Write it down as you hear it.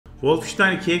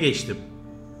Wolfenstein 2'ye geçtim.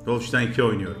 Wolfenstein 2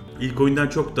 oynuyorum. İlk oyundan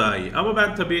çok daha iyi. Ama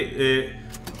ben tabii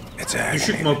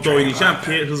düşük modda oynayacağım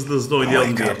ki hızlı hızlı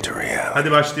oynayalım diye.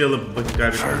 Hadi başlayalım. Vakit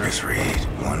kaybetmeden.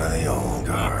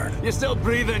 You're still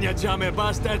breathing, you jammy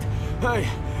bastard. Hey,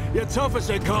 you're tough as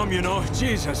they come, you know.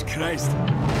 Jesus Christ.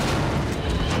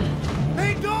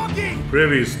 Hey, doggy!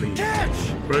 Previously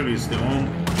on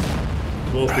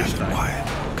Wolfenstein.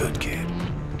 Good kid.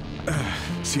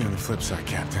 See you on the flip side,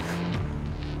 Captain.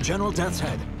 General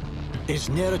Deathshead is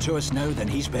nearer to us now than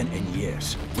he's been in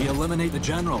years. We eliminate the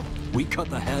general. We cut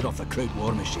the head off the crude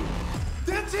war machine.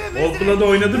 Old Blood'ı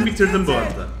oynadım, bitirdim bu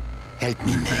arada. Help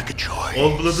me make a choice.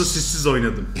 Old Blood'ı sizsiz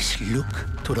oynadım. Is look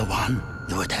to the one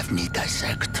you would have me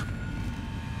dissect.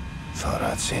 Thought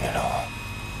I'd seen it all.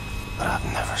 But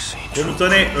I've never seen.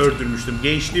 Komutanı öldürmüştüm.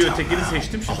 Gençliği ötekini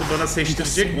seçtim. Şimdi bana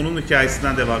seçtirecek. Onun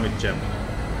hikayesinden devam edeceğim.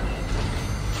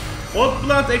 Old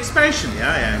Blood Expansion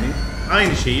ya yani.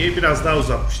 Aynı şeyi biraz daha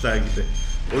uzatmışlar gibi.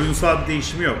 Oyunsal bir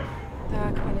değişimi yok.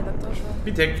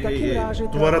 Bir tek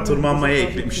duvara tırmanmaya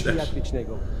eklemişler. I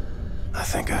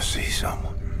think I see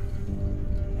someone.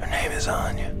 Her name is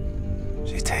Anya.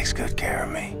 She takes good care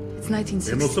of me.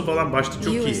 Demosu falan başta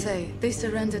çok iyi. USA, they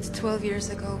surrendered 12 years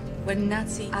ago when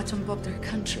Nazi atom bombed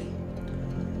their country.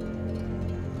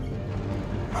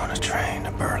 On a train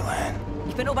to Berlin.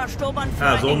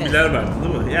 Ha, zombiler vardı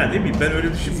değil mi? Ya ne bileyim, ben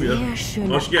öyle düşünmüyorum.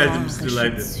 Hoş geldin Mr.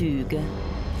 Live'de.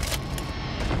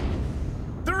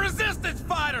 The resistance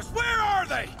fighters, where are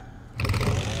they?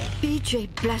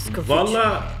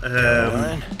 Valla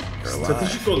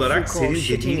stratejik olarak senin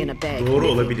dediğin doğru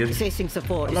olabilir.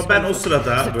 Ama ben o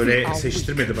sırada böyle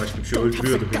seçtirmedi, başka bir şey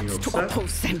öldürüyordu beni yoksa.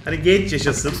 Hani genç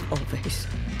yaşasın,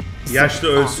 yaşlı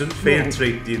ölsün, fair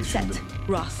trade diye düşündüm.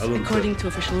 Ross, according to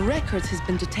official records, has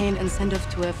been detained and sent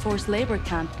off to a forced labor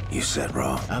camp. You said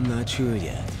Roth. I'm not sure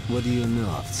yet. What do you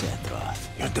know of said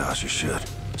Roth? Your Dasher should.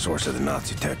 Source of the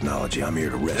Nazi technology. I'm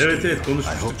here to rescue. Evet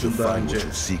konuşmuştuk daha önce.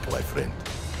 Seek, my friend.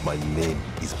 My name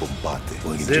is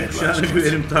Bombate. Zevk kuşağına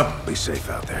güvenim tam. Be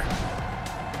safe out there.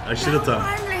 Aşırı tam.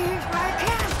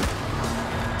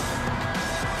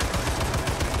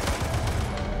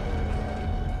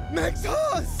 Max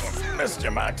Haas! Mr.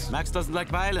 Max. Max doesn't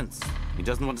like violence. He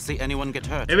doesn't want to see anyone get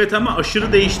hurt. Evet ama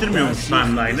aşırı değiştirmiyormuş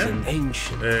timeline'ı.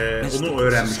 Onu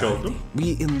öğrenmiş oldum.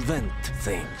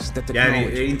 Yani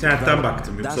internetten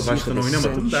baktım, yoksa baştan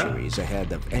oynamadım da.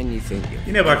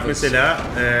 Yine bak mesela,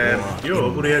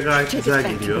 yo buraya gayet güzel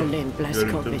geliyor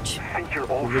görüntü. Burada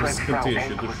bir sıkıntı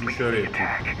yaşıyor. Dur şunu şöyle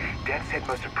yapayım.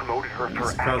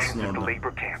 Kalsın orada.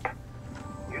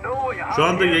 Şu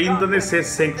anda yayında ne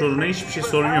ses senkronuna hiçbir şey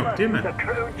sorun yok değil mi?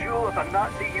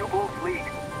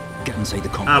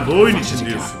 Ha, bu oyun için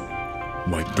diyorsun.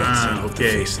 Ha,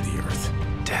 okey.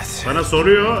 Bana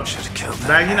soruyor,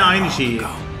 ben yine aynı şeyi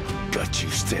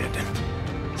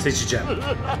seçeceğim.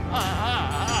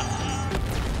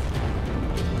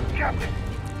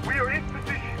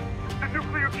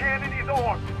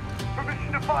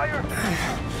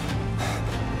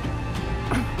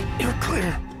 You're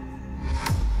clear.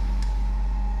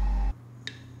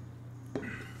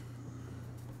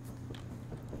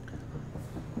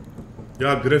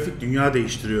 Ya grafik dünya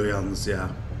değiştiriyor yalnız ya.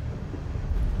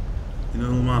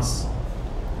 İnanılmaz.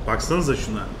 Baksanıza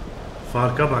şuna.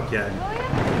 Farka bak yani.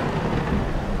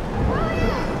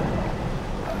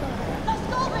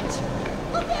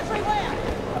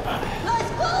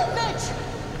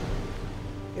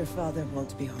 Your father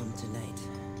won't be home tonight.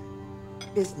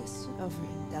 Business over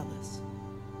in Dallas.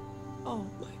 Oh,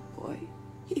 my boy.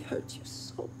 He hurt you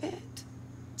so bad.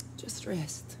 Just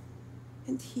rest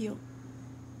and heal.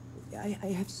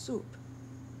 I have soup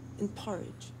and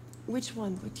porridge. Which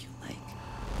one would you like?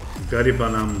 Garip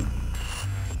anam.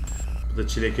 Bu da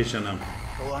çilekeş anam.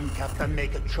 Go on, Captain,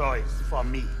 make a choice for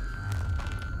me.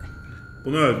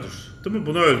 Bunu öldür. Değil mi?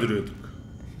 Bunu öldürüyorduk.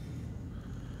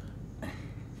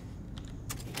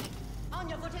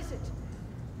 Anya, what is it?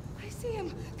 I see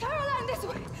him. Caroline, this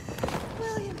way.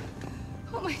 William.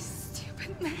 Oh, my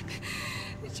stupid man.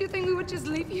 Did you think we would just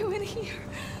leave you in here?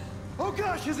 Oh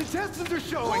gosh, his intestines are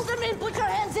showing! Hold him in, put your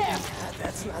hands there!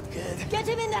 That's not good. Get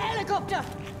him in the helicopter!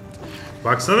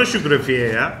 Baksana şu grafiğe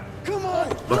ya.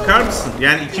 Bakar mısın?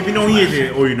 Yani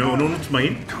 2017 oyunu, onu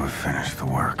unutmayın.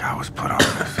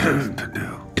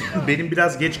 Benim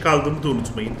biraz geç kaldığımı da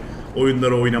unutmayın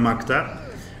oyunları oynamakta.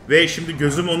 Ve şimdi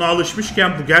gözüm ona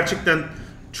alışmışken bu gerçekten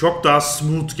çok daha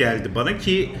smooth geldi bana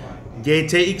ki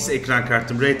GTX ekran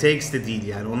kartım, RTX de değil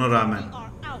yani ona rağmen.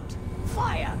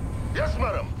 Yes,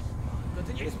 madam.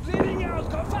 He's bleeding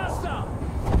out! Go faster!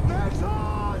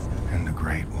 And the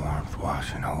great warmth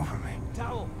washing over me.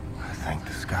 Towel. I think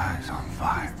the sky's on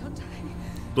fire.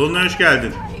 Dolunay hoş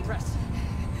geldin.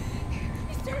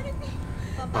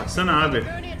 Baksana abi.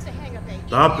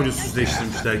 Daha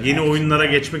pürüzsüzleştirmişler. Yeni oyunlara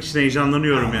geçmek için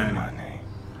heyecanlanıyorum yani.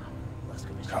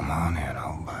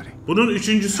 Bunun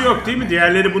üçüncüsü yok değil mi?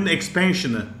 Diğerleri bunun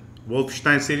expansion'ı.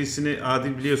 Wolfenstein serisini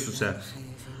Adil biliyorsun sen.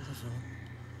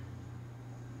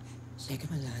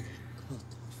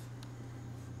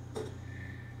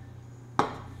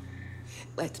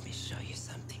 Let me show you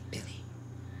something, Billy.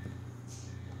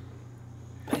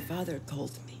 My father told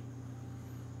me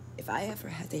if I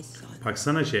ever had a son.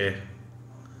 Baksana şeye.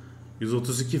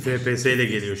 132 FPS ile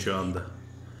geliyor şu anda.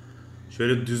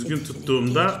 Şöyle düzgün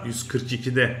tuttuğumda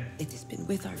 142'de.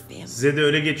 Size de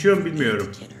öyle geçiyor mu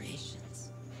bilmiyorum.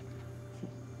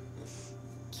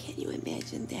 Can you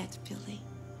imagine that, Billy?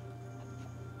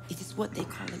 It is what they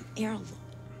call an heirloom.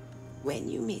 When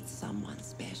you meet someone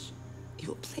special,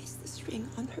 you place this ring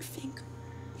on her finger.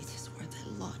 It is worth a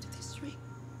lot, this ring.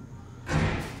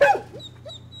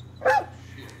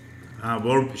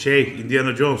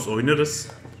 Indiana Jones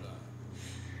oynarız.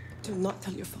 Do not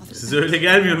tell your father. Size öyle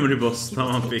gelmiyor mu Ribos?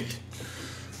 Tamam peki.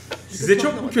 Size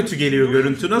çok mu kötü geliyor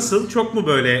görüntü? Nasıl? Çok mu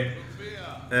böyle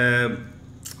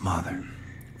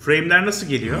frame'ler nasıl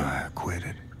geliyor?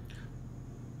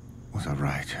 Was a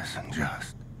righteous and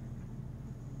just,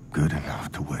 good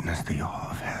enough to witness the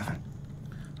awe of heaven.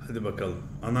 Hadi bakalım.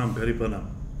 Anam, garip anam.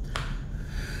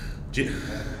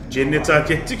 Cenneti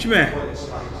hak ettik mi?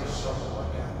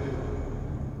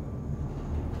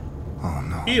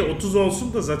 İyi 30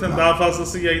 olsun da zaten daha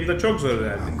fazlası yayında çok zor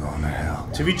herhalde.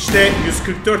 Twitch'te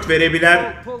 144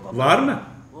 verebilen var mı?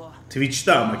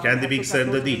 Twitch'te ama kendi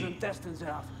bilgisayarında değil.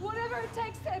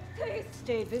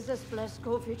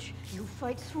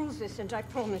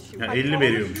 Ya 50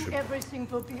 veriyormuşum.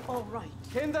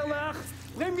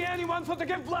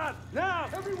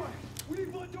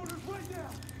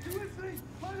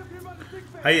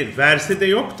 Hayır verse de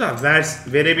yok da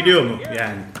verebiliyor mu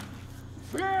yani?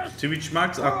 Twitch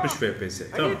Max 60 FPS.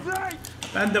 Tamam.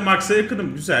 Ben de Max'a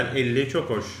yakınım. Güzel. 50 çok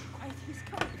hoş.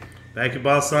 Belki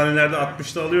bazı sahnelerde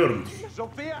 60'da alıyorum.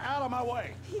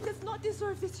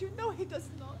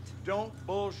 Don't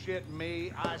bullshit me.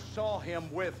 I saw him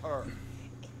with her.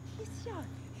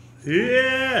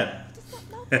 Yeah.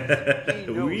 He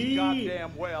knows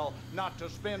goddamn well not to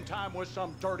spend time with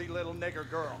some dirty little nigger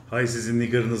girl. Hay sizin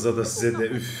nigger'ınıza da size de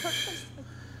üf.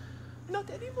 Not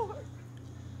anymore.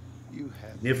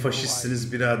 Ne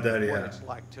faşistsiniz birader ya.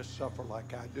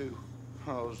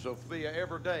 Oh, Sophia,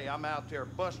 every day I'm out there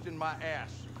busting my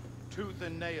ass, tooth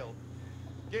and nail,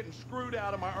 getting screwed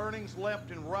out of my earnings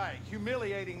left and right,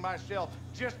 humiliating myself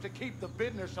just to keep the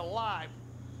business alive.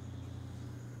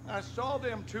 I saw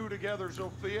them two together,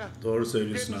 Sophia. Doğru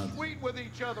söylüyorsun abi. Getting sweet with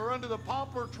each other under the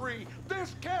poplar tree.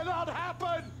 This cannot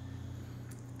happen.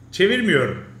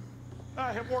 Çevirmiyorum.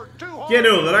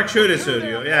 Genel olarak şöyle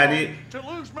söylüyor. Yani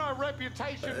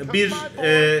bir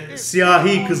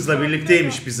siyahi kızla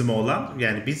birlikteymiş bizim oğlan.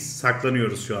 Yani biz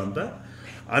saklanıyoruz şu anda.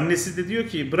 Annesi de diyor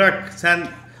ki bırak sen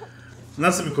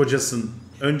nasıl bir kocasın?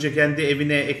 Önce kendi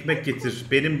evine ekmek getir.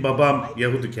 Benim babam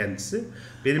Yahudi kendisi.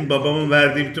 Benim babamın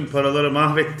verdiği bütün paraları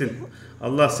mahvettin.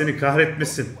 Allah seni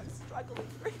kahretmesin.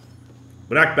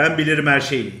 Bırak ben bilirim her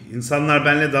şeyi. İnsanlar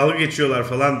benimle dalga geçiyorlar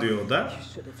falan diyor o da.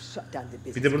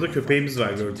 Bir de burada köpeğimiz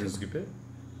var gördüğünüz gibi.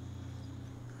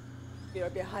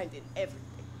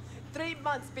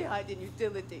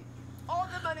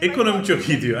 Ekonomi çok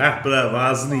iyi diyor. Ah bravo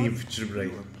ağzını yiyeyim Fütür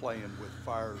burayı.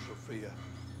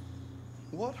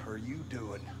 What are you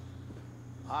doing?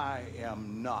 I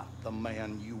am not the man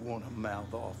you want to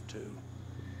mouth off to.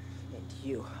 And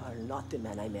you are not the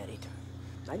man I married.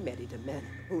 I married a man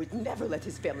who would never let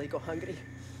his family go hungry.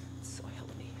 So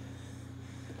help me.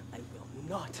 I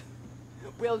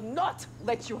will not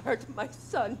let you hurt my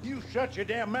son. You shut your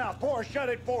damn mouth, or shut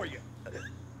it for you.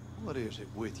 What is it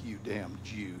with you damn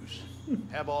Jews?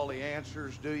 Have all the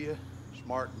answers, do you?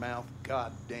 Smart mouth,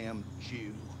 goddamn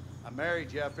Jew. I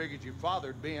married you, I figured your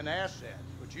father'd be an asset,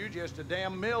 but you just a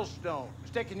damn millstone,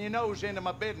 sticking your nose into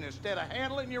my business instead of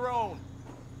handling your own.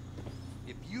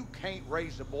 If you can't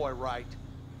raise a boy right,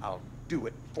 I'll do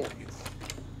it for you.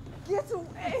 Get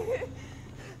away!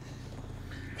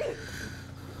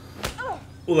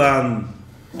 Ulan.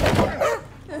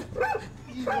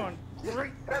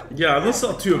 Ya nasıl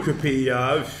atıyor köpeği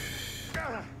ya? Üf.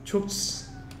 Çok...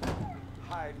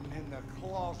 Hiding in the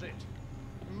closet.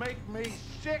 Make me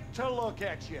sick to look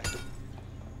at you.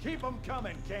 Keep them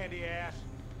coming, candy ass.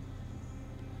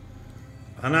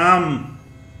 Anam.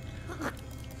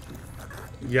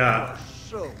 Ya.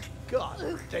 So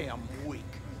goddamn weak.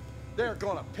 They're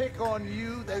gonna pick on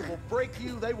you, they will break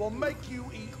you, they will make you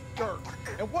eat dirt.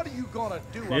 And what are you gonna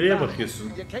do Nereye about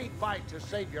bakıyorsun? it? You can't fight to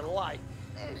save your life.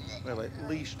 Well, at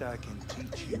least I can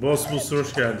teach you. Boss Booster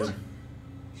hoş geldin.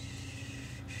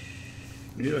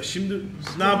 Ya şimdi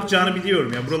ne yapacağını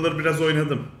biliyorum ya. Buraları biraz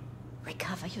oynadım.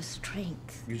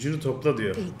 Gücünü topla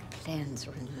diyor.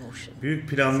 Büyük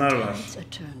planlar var.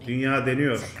 Dünya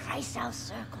deniyor.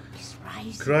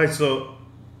 Cryso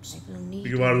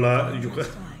yuvarlağı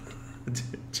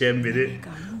çemberi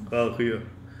kalkıyor.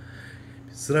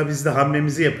 Sıra bizde,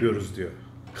 hamlemizi yapıyoruz diyor.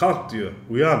 Kalk diyor.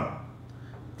 Uyan.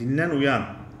 Dinlen, uyan.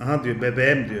 Aha diyor,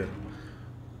 bebeğim diyor.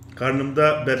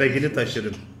 Karnımda bebeğini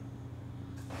taşırım.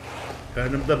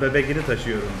 Karnımda bebeğini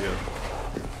taşıyorum diyor.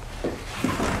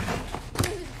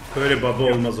 Böyle baba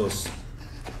olmaz olsun.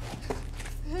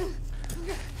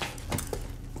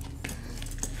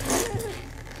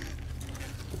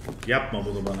 Yapma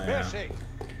bunu bana ya.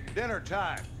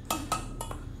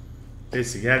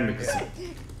 Bessie, gelme kızım.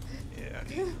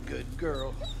 Good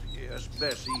girl. Yes,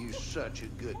 Bessie, you're such a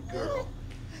good girl.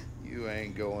 You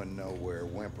ain't going nowhere.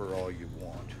 Whimper all you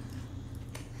want.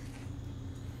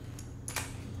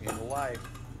 In life,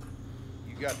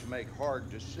 you got to make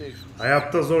hard decisions.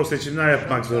 Hayatta zor seçimler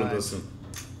yapmak zorundasın.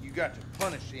 You got to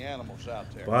punish the animals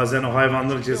out there. Bazen o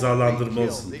hayvanları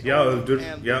cezalandırmalısın. Ya öldür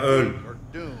ya öl.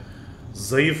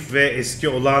 Zayıf ve eski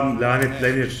olan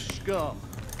lanetlenir.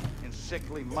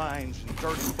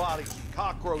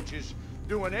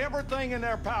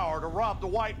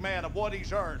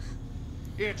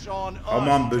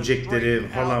 Aman böcekleri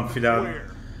falan filan.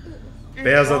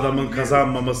 Beyaz adamın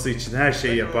kazanmaması için her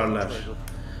şeyi yaparlar.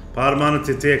 Parmağını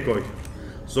tetiğe koy.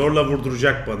 Zorla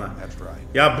vurduracak bana.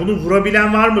 Ya bunu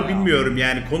vurabilen var mı bilmiyorum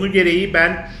yani. Konu gereği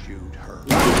ben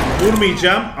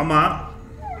vurmayacağım ama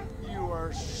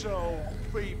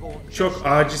çok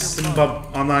acizsin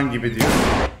anan gibi diyor.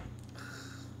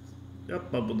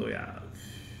 Yapma bunu ya.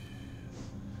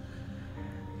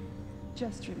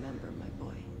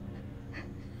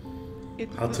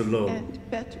 Hatırla oğlum.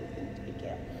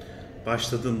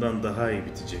 Başladığından daha iyi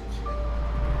bitecek.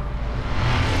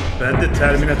 Ben de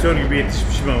Terminator gibi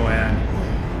yetişmişim ama yani.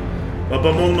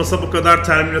 Babam olmasa bu kadar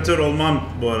Terminator olmam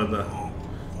bu arada.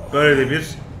 Böyle de bir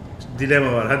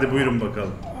dilema var. Hadi buyurun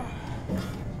bakalım.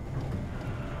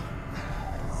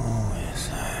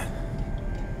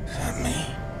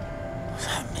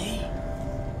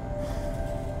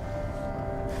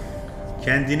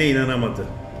 Kendine inanamadı.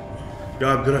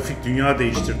 Ya grafik dünya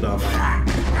değiştirdi ama.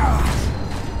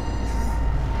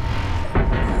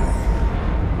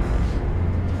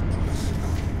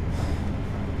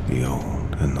 The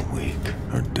old and the weak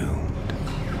are doomed.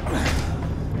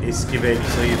 Eski ve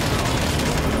zayıf.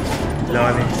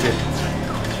 Lanetli.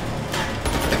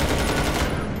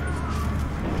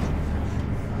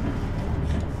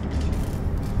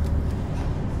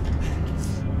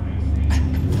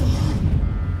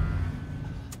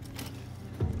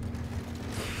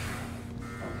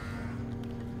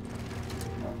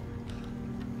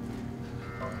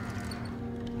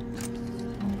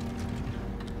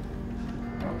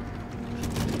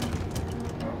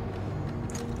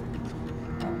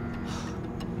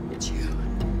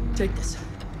 Take this.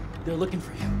 They're looking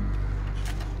for you.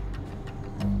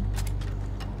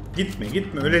 Gitme,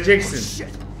 gitme, öleceksin.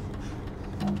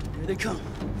 Here they come.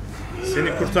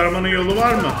 Seni kurtarmanın yolu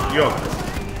var mı? Yok.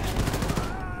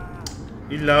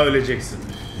 İlla öleceksin.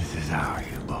 This is how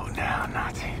you bow down,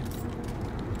 Nazi.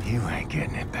 You ain't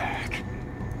getting it back.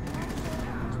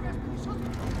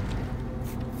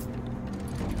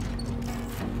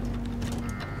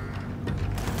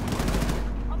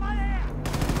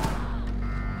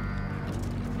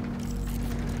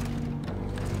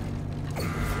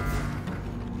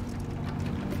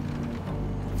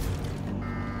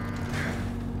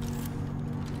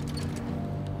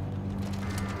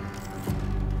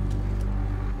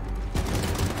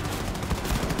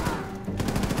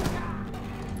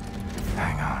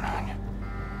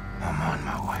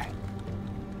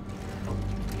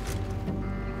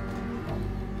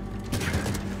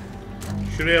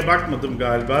 Şuraya bakmadım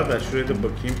galiba da şuraya da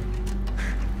bakayım.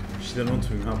 Bir şeyden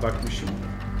unutmayayım. Ha, bakmışım.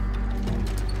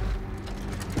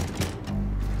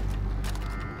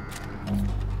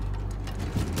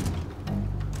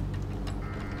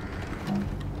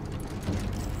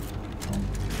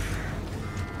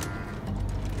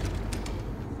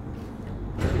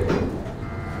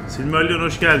 Silmarillion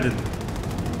hoş geldin.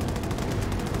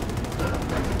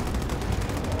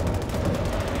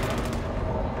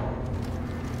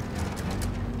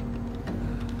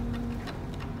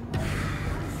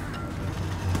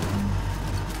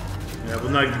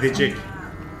 Bunlar gidecek.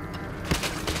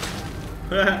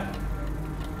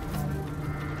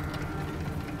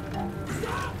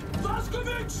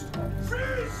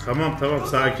 Tamam tamam,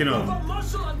 sakin ol.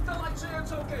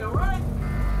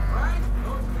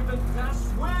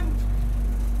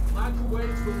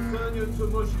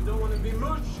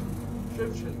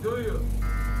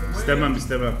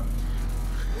 İstemem.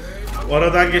 O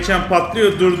aradan geçen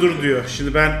patlıyor, dur diyor.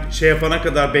 Şimdi ben şey yapana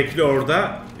kadar bekle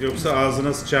orada. Yoksa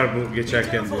ağzına sıçar bu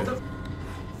geçerken diyor.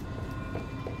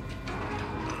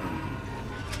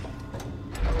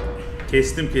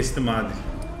 Kestim hadi.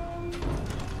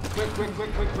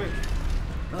 Quick.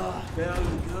 There you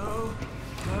go.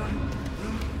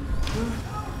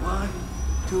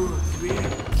 1, 2, 3.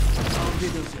 Oh,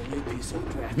 there's a new piece of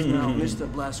crap. Now, Mr.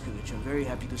 Blazkowicz, I'm very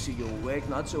happy to see you awake.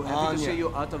 Not so happy to see you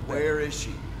out of bed. Where is she?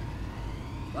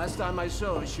 Last time I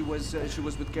saw her, she was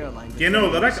with Caroline. Genel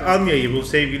olarak Anya'yı, bu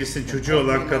sevgilisinin çocuğu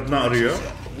olan kadını arıyor.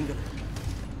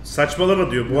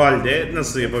 Saçmalama diyor, bu halde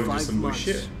nasıl yapabilirsin bu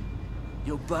işi?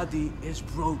 Your body is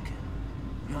broken.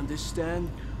 You understand?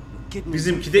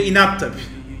 Bizimki de inat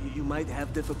tabii. You might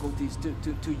have difficulties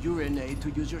to urinate,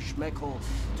 to use your schmeckhole,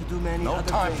 to do many No other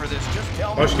time things. for this. Just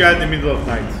tell me. Hoş geldin middle of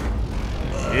night.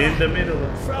 In the middle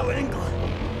of... Frau Engel,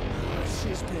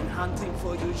 she's been hunting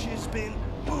for you. She's been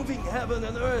moving heaven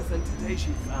and earth, and today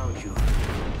she found you.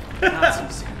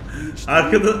 Nazis reached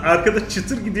Arkada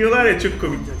çıtır gidiyorlar ya, çok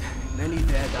komik. many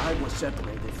dead. I was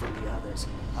separated from the others.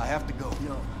 I have to go.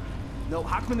 No,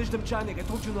 Hackman is Demchanik. I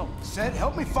told you no. Said,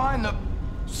 help me find the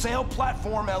sail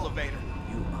platform elevator.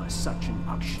 You are such an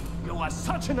action. You are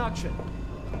such an action.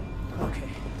 Okay.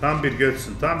 Tam bir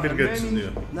götsün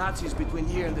diyor. Nazis between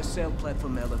here and the sail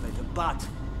platform elevator, but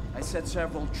I set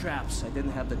several traps. I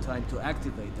didn't have the time to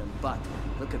activate them, but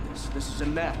look at this. This is a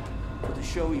map to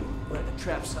show you where the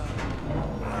traps are.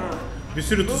 Bir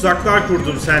sürü tuzaklar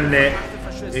kurdum seninle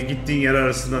gittiğin yer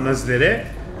arasında Nazilere.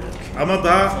 Ama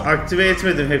daha aktive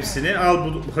etmedim hepsini. Al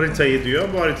bu haritayı diyor.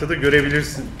 Bu haritada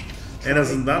görebilirsin. En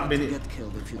azından beni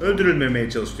öldürülmemeye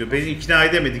çalışıyor. Beni ikna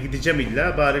edemedi. Gideceğim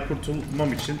illa. Bari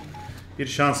kurtulmam için bir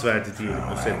şans verdi diyelim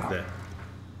o sette.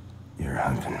 You're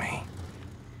hunting me.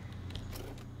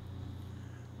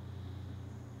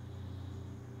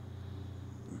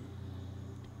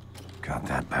 Got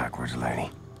that backwards, lady.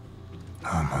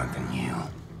 I'm hunting you.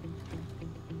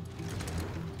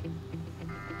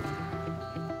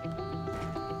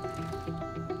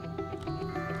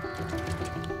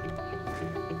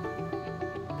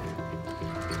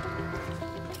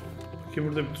 Ki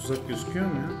burada bir tuzak gözüküyor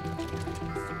mu ya?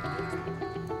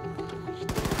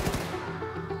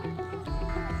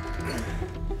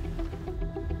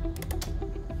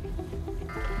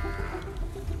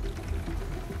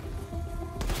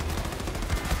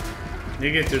 Ne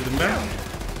getirdim ben?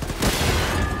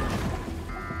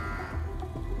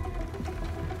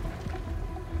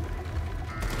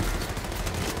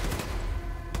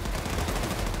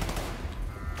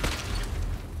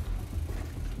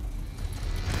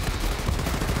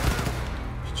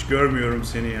 Hiç görmüyorum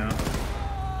seni ya.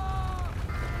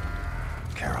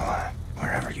 Caroline,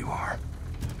 wherever you are,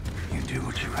 you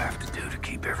do what you have to do to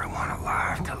keep everyone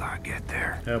alive till I get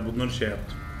there. Ya bunları şey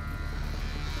yaptım.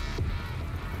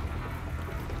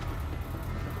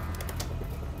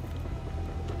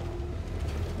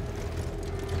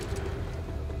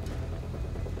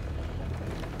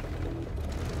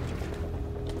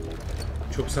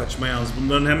 Çok saçma yalnız.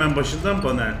 Bunların hemen başından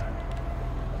panel.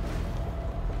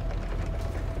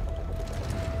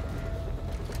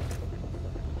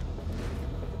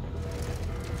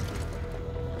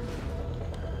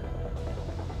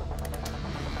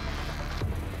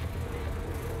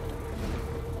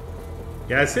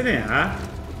 Gelsene ya.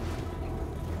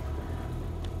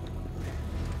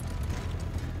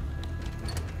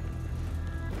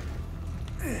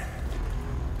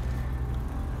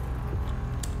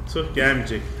 Tüh,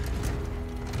 gelmeyecek.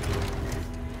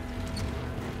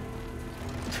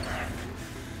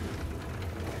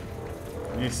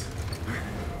 Neyse.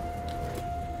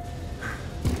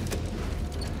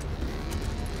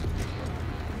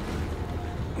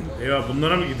 Eyvah,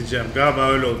 bunlara mı gideceğim? Galiba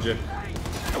öyle olacak.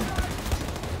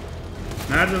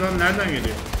 Nerede lan? Nereden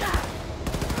geliyor?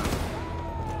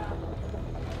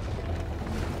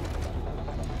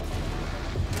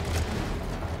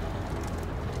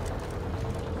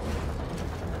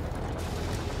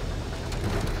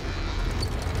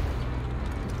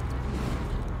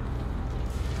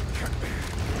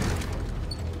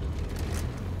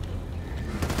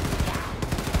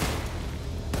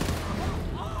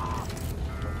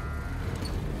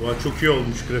 Vay, çok iyi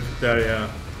olmuş grafikler ya.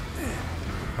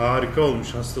 Harika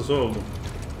olmuş, hastası oldum.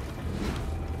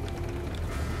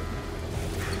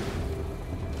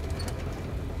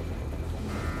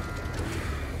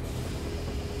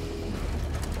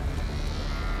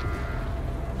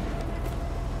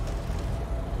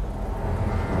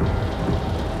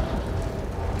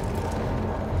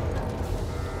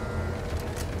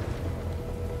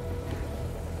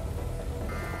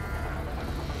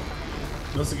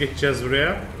 Nasıl geçeceğiz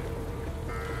buraya?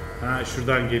 Ha,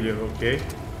 şuradan geliyor. Okey.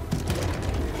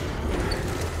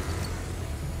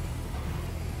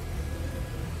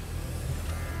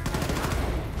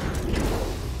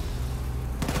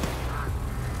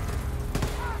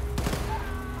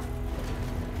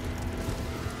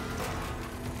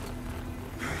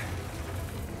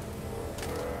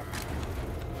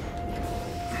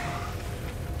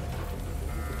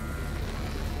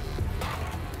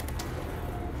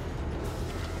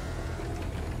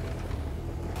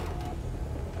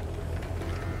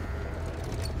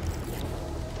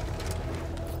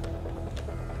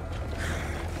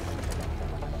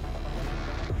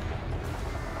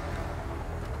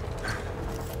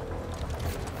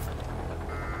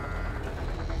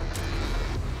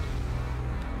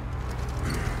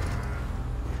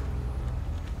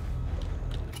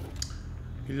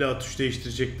 İlla tuş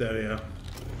değiştirecekler ya.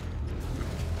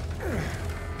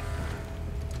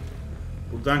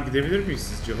 Buradan gidebilir miyiz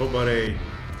sizce? Hobarey.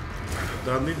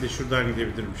 Buradan değil de şuradan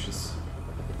gidebilirmişiz.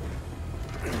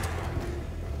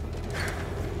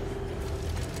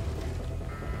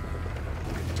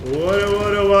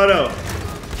 Vara.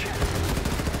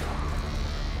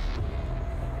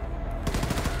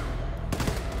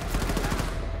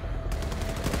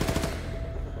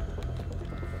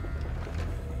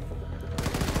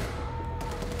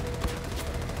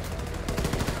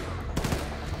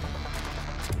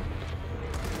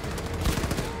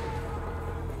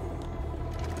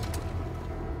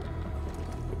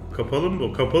 Kapalı mı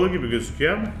bu? Kapalı gibi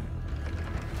gözüküyor ama.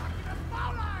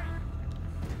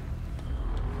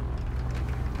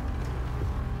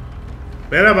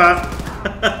 Merhaba.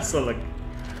 Salak.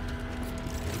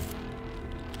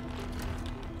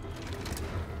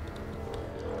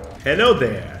 Hello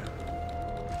there.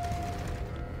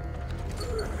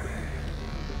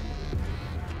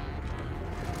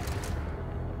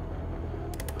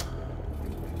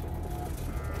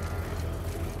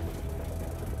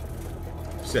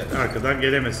 Güzel, arkadan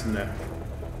gelemesinler.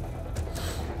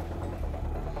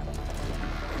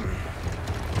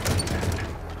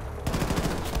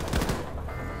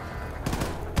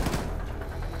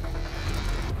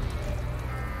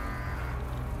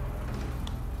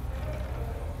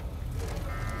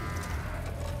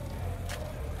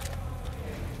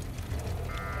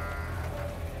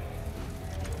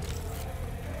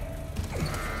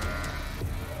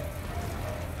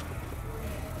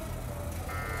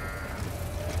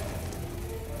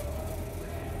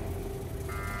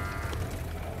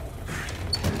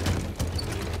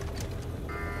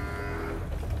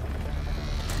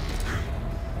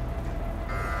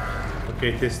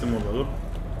 Okey, teslim olalım.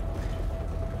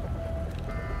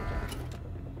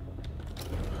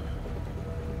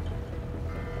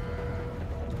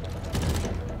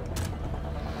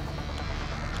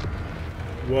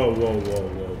 Wow.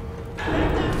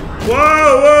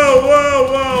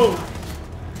 Wow.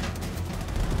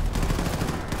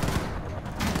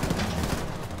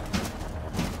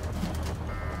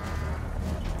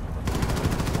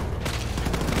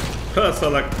 Ha,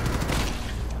 salak.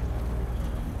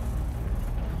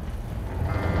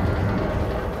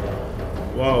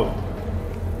 Wow.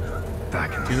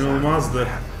 İnanılmazdı.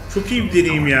 Çok iyi bir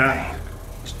deneyim ya.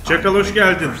 Çakal, hoş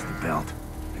geldin.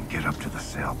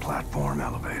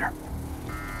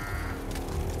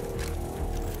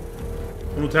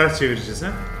 Bunu ters çevireceğiz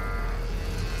ha.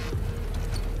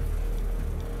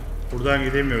 Buradan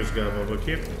gidemiyoruz galiba,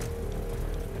 bakayım.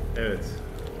 Evet.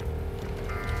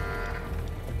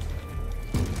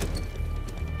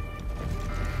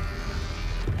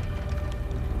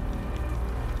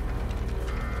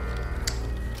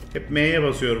 Hep M'ye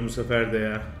basıyorum bu sefer de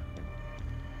ya.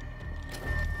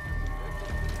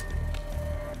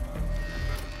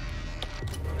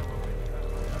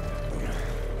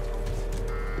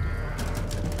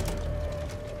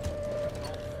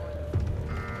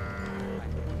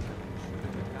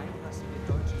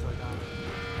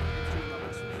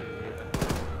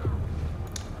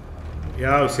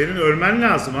 Ya senin ölmen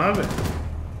lazım abi.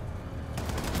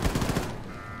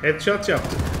 Headshot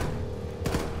yaptı.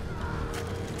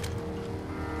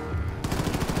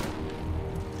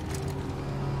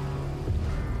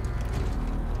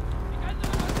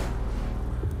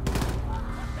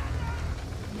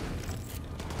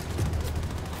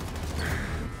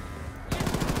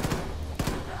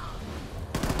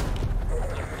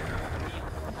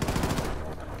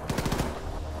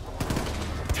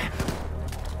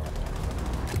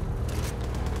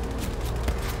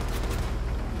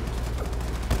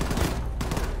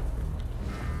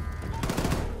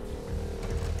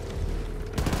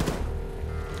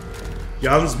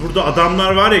 Yalnız burada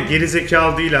adamlar var ya, geri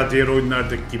zekalı değil ha, diğer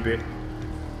oyunlardaki gibi.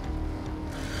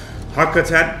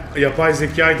 Hakikaten yapay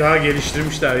zekayı daha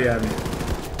geliştirmişler yani.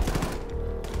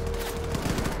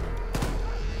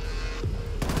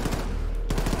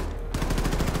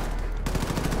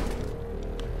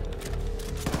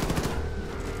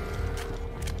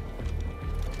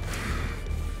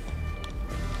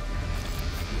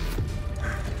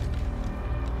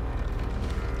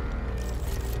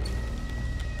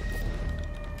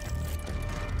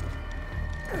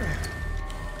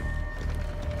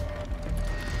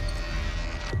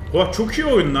 Oh, çok iyi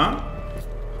oyun lan.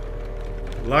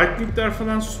 Lightning'ler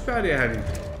falan süper yani.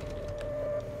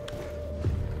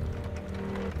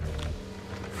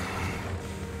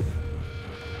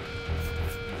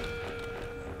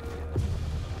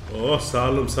 Oh,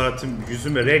 sağlığım saatim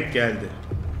yüzüme renk geldi.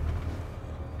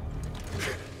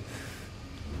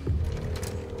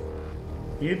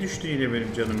 Niye düştü yine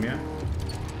benim canım ya?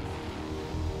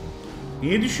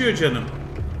 Niye düşüyor canım?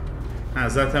 Ha,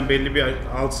 zaten belli bir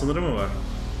alt sınırı mı var?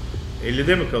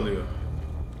 50'de mi kalıyor?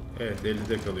 Evet,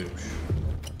 50'de kalıyormuş.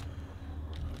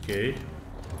 Okey.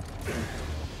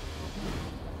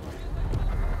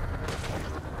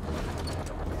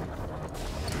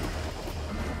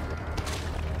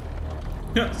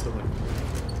 Ya salak.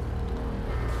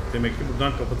 Demek ki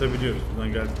buradan kapatabiliyoruz.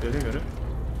 Buradan geldiklerine göre.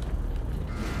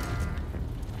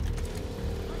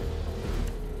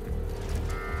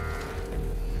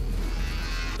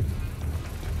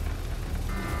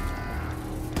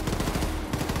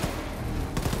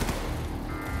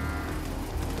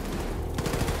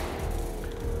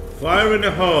 Fire in the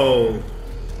hole.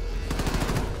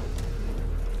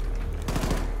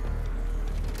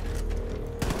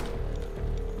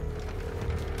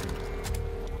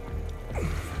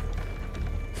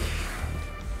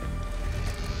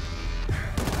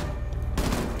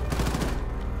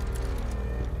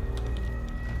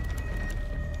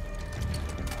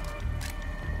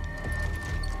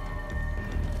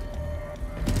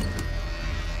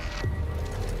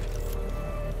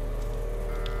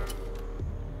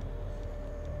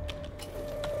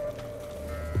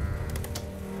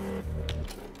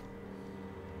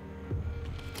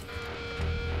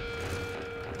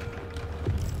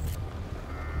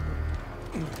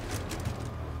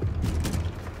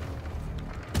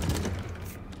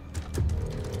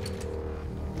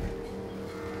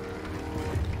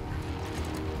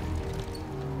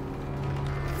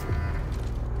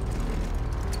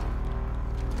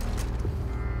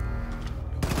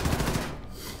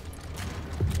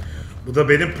 Bu da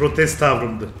benim protest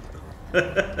tavrımdı.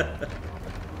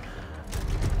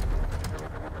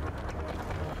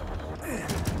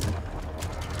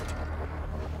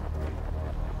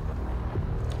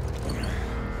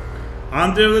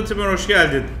 Andrei Timur, hoş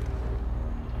geldin.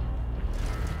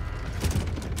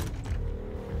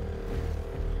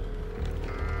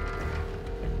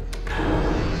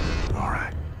 All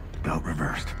right, belt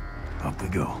reversed. Up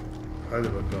we go. Hadi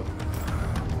bakalım.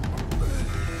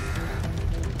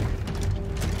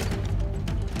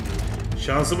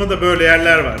 Şansıma da böyle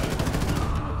yerler var.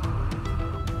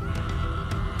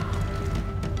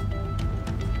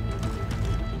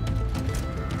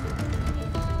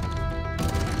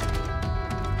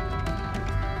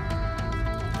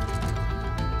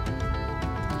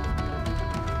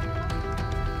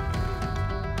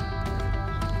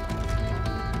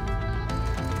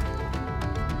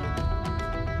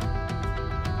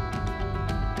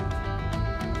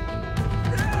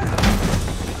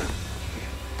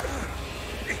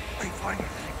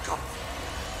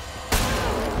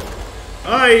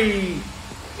 Ay!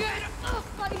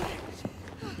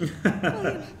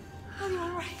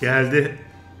 Geldi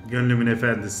gönlümün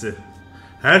efendisi.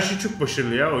 Her şey çok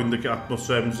başarılı ya, oyundaki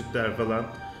atmosfer, müzikler falan.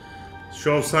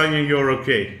 Show Sonya you're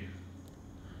okay.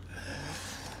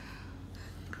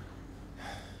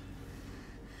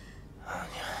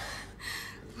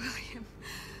 William,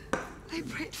 I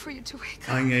prayed for you to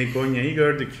wake up. Anya'yı, Konya'yı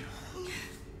gördük.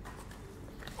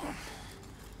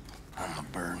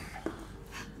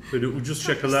 Böyle ucuz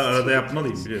şakalar arada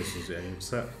yapmalıyım, biliyorsunuz yani,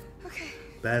 yoksa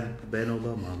ben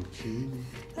olamam ki.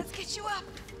 Let's get you up.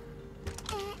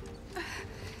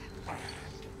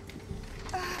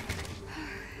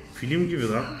 Film gibi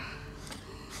lan.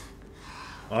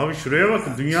 Abi şuraya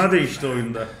bakın, dünya değişti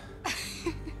oyunda.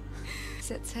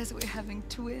 It says we're having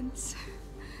twins.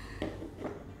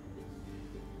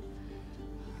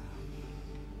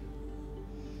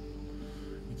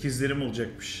 İkizlerim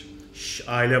olacakmış. Şş,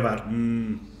 aile var.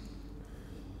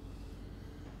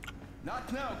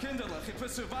 Not now, kinderlich. If we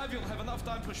survive, you'll have enough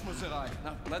time for schmutzerei.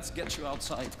 Now, let's get you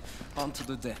outside, onto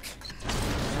the deck.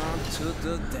 Onto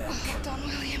the deck. Hold on,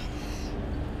 William.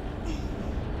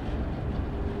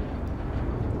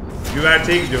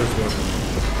 Güverteye gidiyoruz bu arada.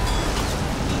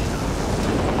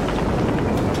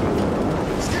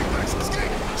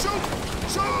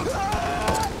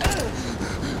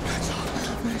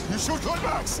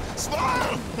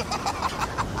 Smile!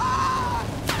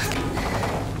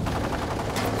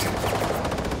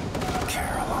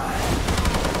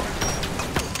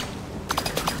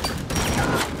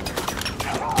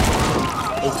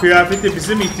 O kıyafete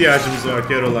bizim ihtiyacımız var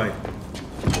Caroline.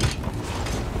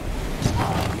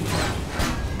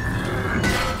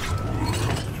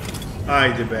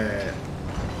 Haydi be.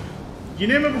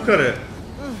 Yine mi bu karı?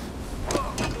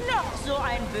 Noch so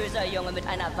ein böser Junge mit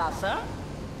einer Waffe?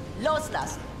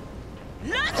 Loslassen!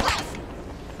 Loslassen!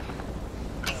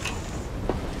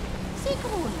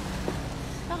 Sigrun,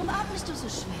 warum atmest du so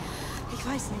schwer? Ich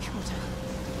weiß nicht, Mutter.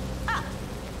 Ah,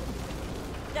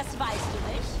 das weißt du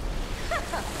nicht?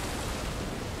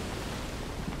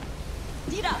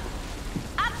 Dida,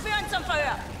 abführen zum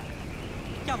Verhör!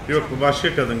 Yok, bu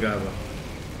başka kadın galiba.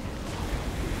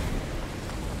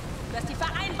 Du hast die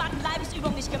vereinbarten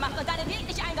Leibesübungen nicht gemacht und deinen Weg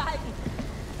nicht eingehalten.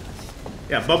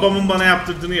 Ya babamın bana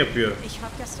yaptırdığını yapıyor. Ich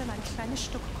habe gestern ein kleines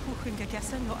Stück Kuchen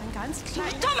gegessen, nur ein ganz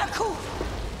kleines. Du dumme Kuh!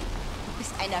 Du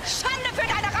bist eine Schande für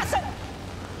deine Rasse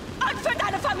und für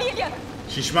deine Familie.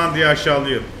 Şişman diye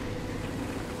aşağılıyor.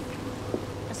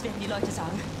 Das werden die Leute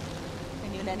sagen,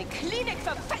 wenn du in eine Klinik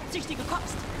für Fettsüchtige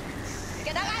kommst.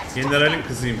 Generalin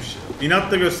kızıymış.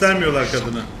 İnat da göstermiyorlar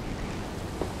kadını.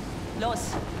 Los,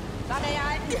 Waffe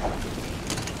herhalten.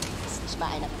 Ist nicht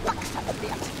mal eine Backpfanne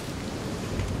wert.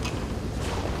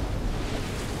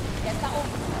 Jetzt da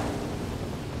oben.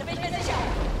 Da bin ich mir sicher.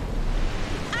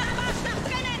 Armarsch nach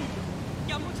drinnen!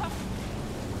 Ja, Mutter.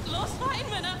 Los, rein,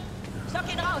 Männer! Stock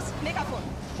ihn raus, Megafon.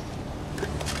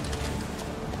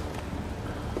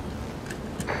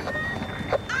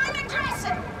 I'm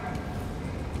aggressive!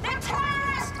 The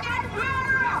terrorist and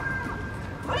murderer!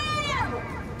 William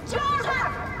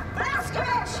Joseph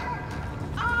Blazkowicz!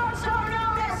 Also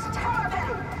known as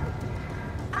Terrorist!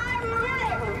 I'm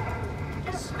willing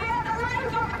to spare the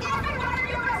life of every one of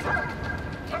you vessel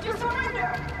if you surrender!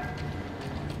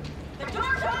 The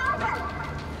doors are open!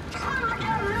 Come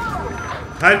alone!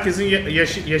 Herkesin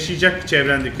yaşayacak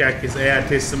çevrendeki herkes eğer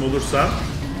teslim olursa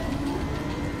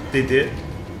dedi.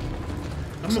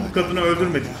 Ama bu kadını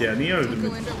öldürmedik ya. Niye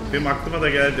öldürmedik? Benim aklıma da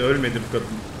geldi. Ölmedi bu kadın.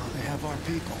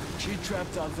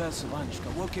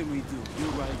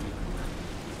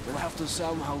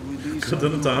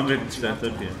 Kadını tamir etmişler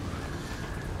tabii ya.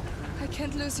 I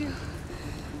can't lose you.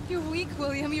 You're weak,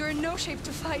 William. You're in no shape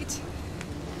to fight.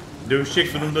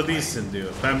 Dövüşecek durumda değilsin diyor.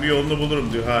 Ben bir yolunu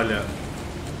bulurum diyor hala.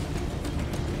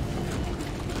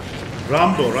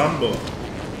 Rambo, Rambo.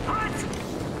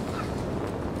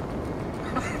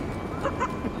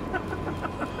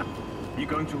 You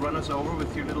going to run us over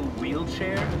with your little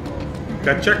wheelchair?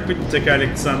 Kaçacak mı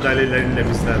tekerlekli sandalyelerinle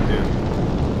bizden diyor.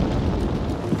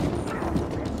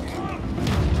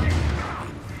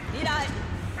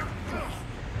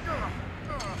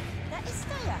 Da ist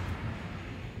er ja.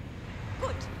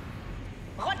 Gut.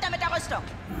 Runter mit der Rüstung.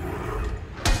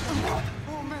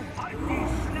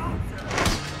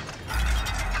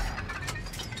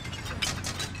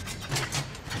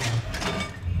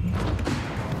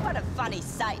 What a funny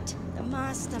sight. The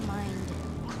mastermind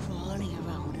crawling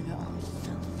around in her own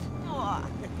filth. Oh,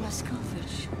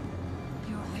 Blazkowicz,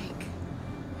 you're awake.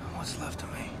 What's left of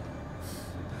me?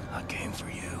 I came for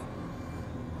you.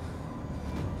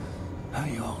 How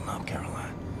you holding up,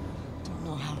 Caroline? Don't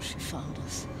know how she found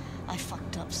us. I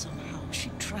fucked up somehow. She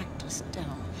tracked us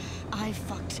down. I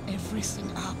fucked everything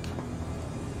up.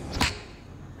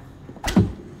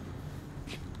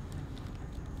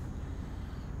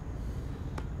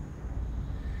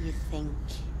 You think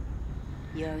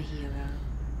you're a hero,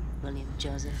 William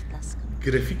Joseph Blazkowicz?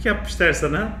 Grafik yapmışlar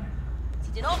sana.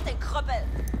 Zieh den hoch, den Krüppel!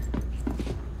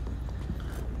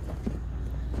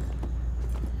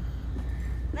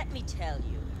 Let me tell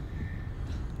you,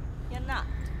 you're not.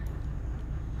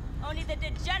 Only the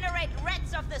degenerate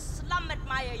rats of the slum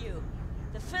admire you.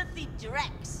 The filthy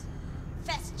dregs,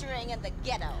 festering in the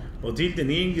ghetto. O değil de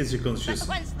niye İngilizce But konuşuyorsun?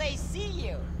 once they see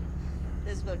you,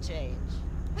 this will change.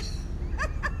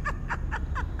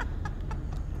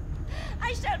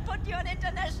 I shall put you on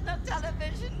international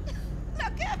television.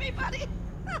 Look, everybody.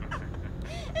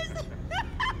 Is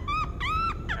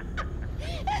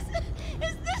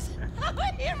this how a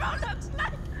hero looks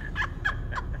like?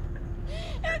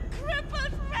 A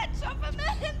crippled wretch of a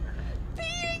man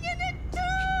peeing in a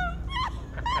tomb.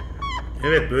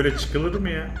 Evet, böyle çıkılır mı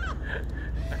ya?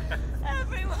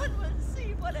 Everyone will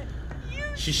see what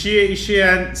a Şişeye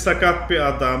işeyen sakat bir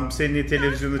adam. Seni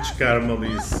televizyona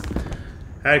çıkarmalıyız.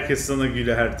 Herkes sana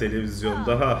gülüyor her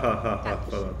televizyonda. Ha ha ha ha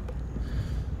falan.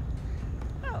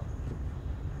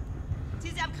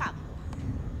 Zieh sie am Kragen.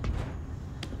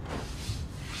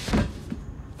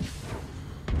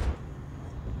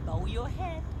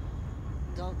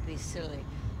 silly.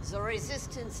 The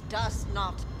resistance does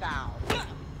not bow.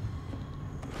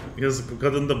 Yazık, bu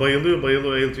kadın da bayılıyor,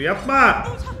 bayılıyor. Yapma!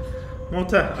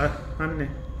 Mutter, anne.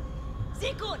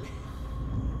 Sigun!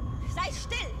 Sei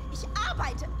still! Ich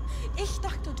arbeite! Ich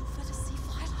dachte, du würdest sie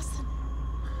freilassen.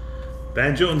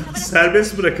 Bence onu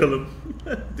serbest bırakalım.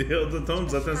 diyor. O da tamam,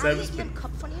 zaten serbest bırak.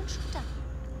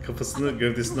 Kafasını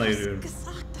gövdesine ayırıyorum.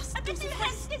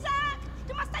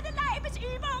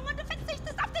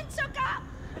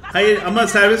 Hayır ama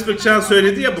serbest bırakacağını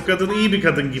söyledi ya, bu kadın iyi bir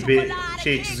kadın gibi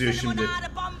şey çiziyor şimdi.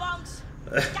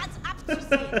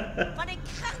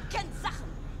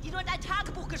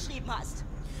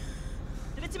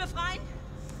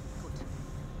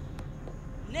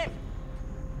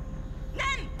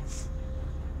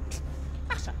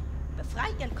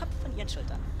 Befrei ihren Kopf von ihren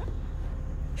Schultern.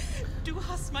 Du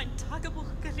hast mein Tagebuch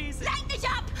gelesen. Lenk dich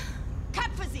ab!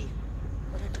 Köpfe sie!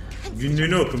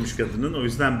 Günlüğünü okumuş kadının, o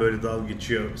yüzden böyle dalga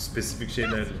geçiyor spesifik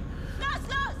şeylerle. Los,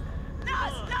 los!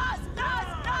 Los, los, los,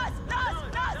 los, los,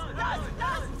 los, los,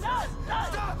 los, los, los!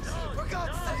 Stop! For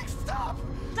God's sake, stop!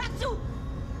 Sag zu!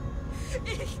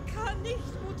 Ich kann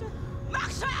nicht, Mutter. Mach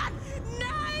schon!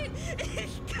 Nein!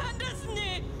 Ich kann das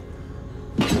nicht!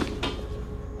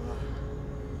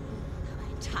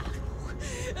 Ein Tagebuch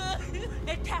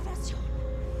mit Perversion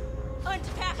und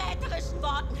verräterischen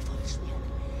Worten vollschmieren.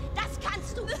 Das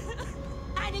kannst du!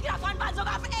 Einige davon waren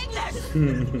sogar auf Englisch!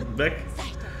 Weg!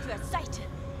 Seite für Seite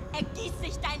ergießt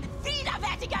sich dein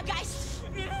widerwärtiger Geist!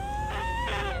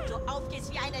 Du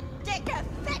aufgehst wie eine dicke,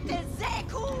 fette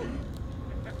Seekuh!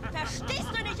 Verstehst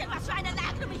du nicht, in was für eine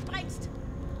Lage du mich bringst?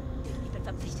 Ich bin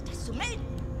verpflichtet, das zu melden!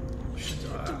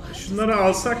 Şunları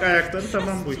alsak ayakları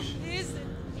tamam bu iş.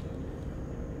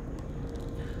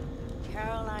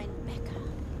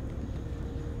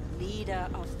 Leader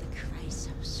of the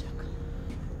Chrysler Circle.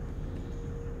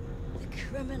 The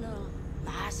criminal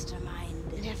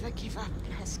mastermind. Never give up,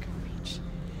 Glasgow.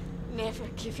 Never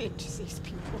give in to these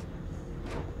people.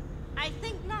 I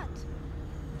think not.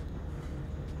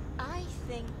 I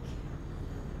think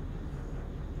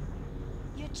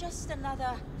you're just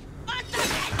another...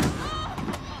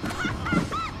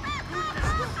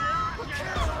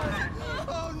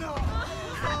 Oh no!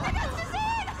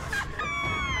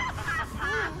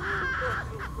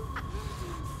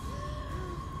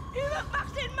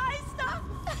 Überwacht den Meister!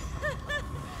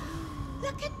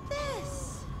 Look at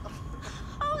this!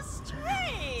 Oh,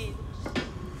 strange!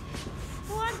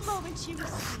 One moment she was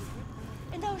here,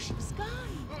 and now she's gone.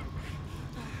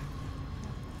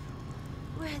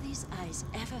 Were these eyes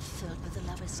ever filled with a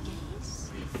lover's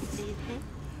gaze? Do you think?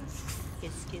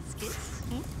 Kiss, kiss, kiss.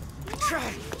 Hm?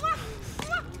 Trey!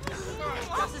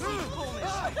 Das ist nicht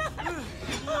komisch.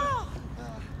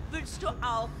 Willst du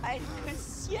auch ein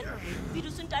Küsschen, wie du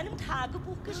es in deinem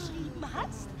Tagebuch geschrieben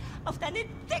hast? Auf deine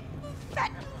dicken,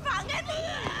 fetten Wangen?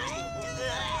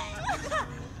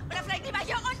 Oder vielleicht lieber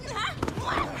hier unten, ha?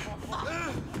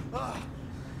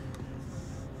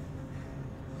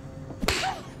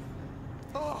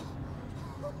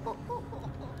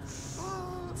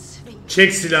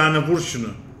 Çek silahını, vur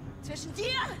şunu. Zwischen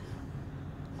dir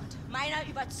und meiner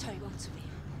Überzeugung zu wählen.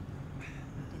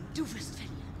 Denn du wirst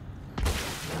verlieren.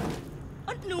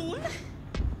 Und nun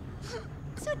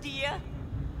zu dir.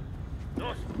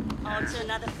 Und to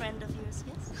another friend of yours,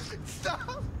 yes?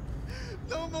 Stop!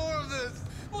 No more of this!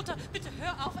 Mutter, bitte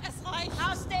hör auf, es reicht.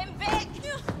 Aus dem Weg!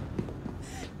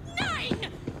 Nein!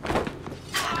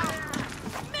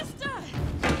 Mister!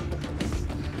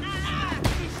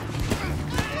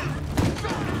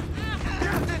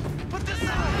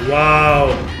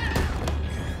 Wow!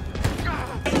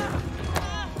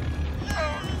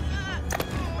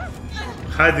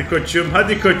 Hadi koçum,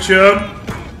 hadi koçum.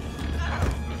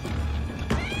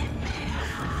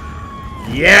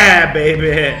 Yeah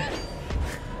baby.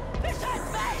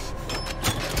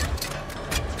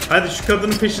 Hadi şu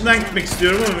kadının peşinden gitmek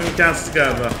istiyorum ama imkansız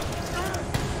galiba.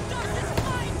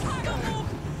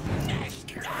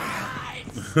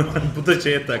 Bu da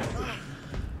şeye taktı.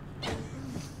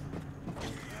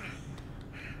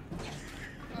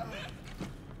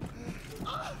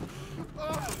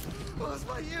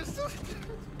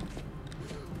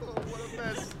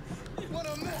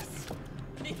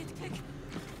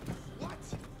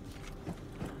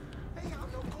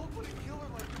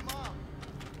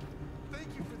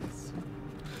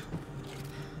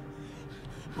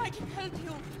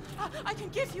 I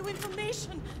can give you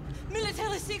information,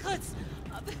 military secrets.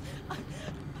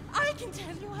 I can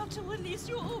tell you how to release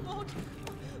your U-boat.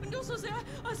 And also there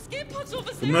are escape pods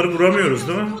over there. Bunları vuramıyoruz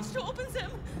değil mi?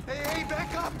 Hey,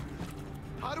 back up!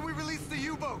 How do we release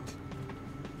the U-boat?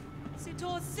 The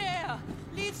door there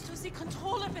leads to the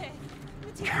controller bay.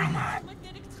 Caroline.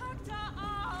 Magnetic tractor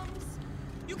arms.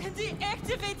 You can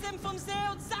deactivate them from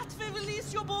there. That will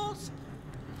release your bolts.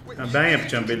 Ha, ben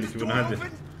yapacağım belli ki bunu, hadi.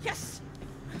 Yes.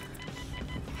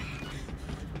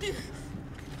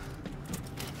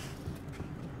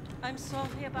 I'm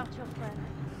sorry about your friend.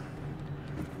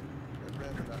 I'd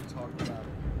rather not talk about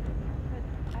it. But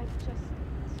I just...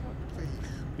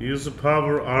 Please. Use the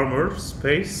power armor,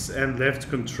 space and left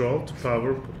control to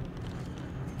power.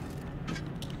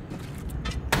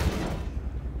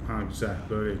 Ha güzel,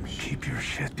 böyleymiş. Keep your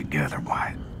shit together,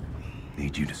 Wyatt.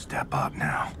 Need you to step up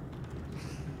now.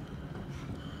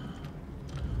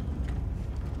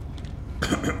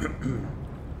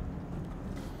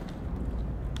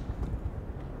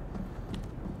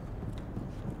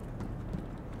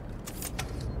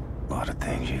 A lot of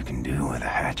things you can do with a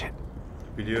hatchet.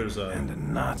 Biliyoruz abi. And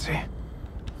a Nazi.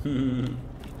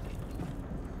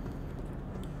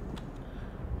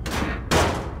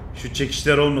 Şu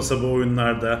çekişler olmasa bu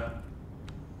oyunlarda.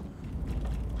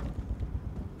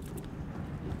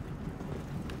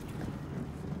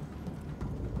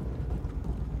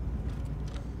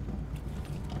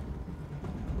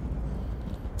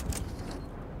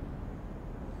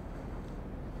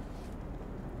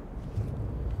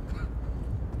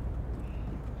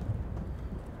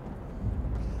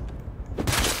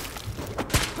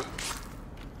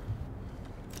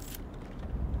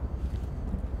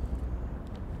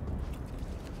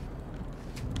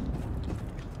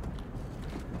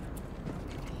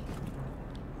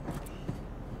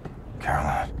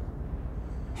 Caroline,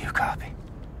 you copy?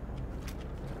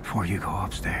 Before you go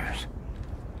upstairs,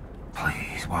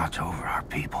 please watch over our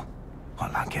people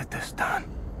while I get this done.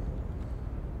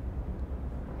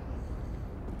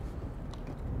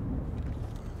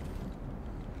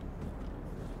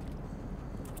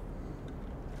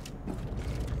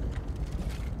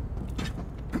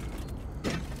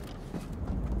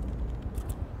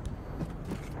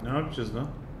 Ne yapacağız lan?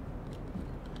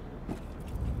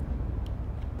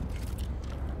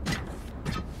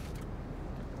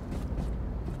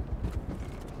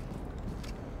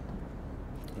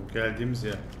 Geldiğimiz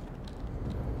yer.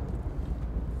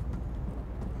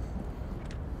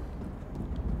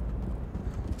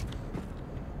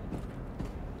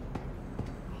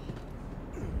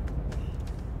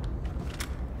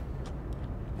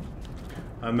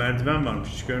 Ha, merdiven varmış,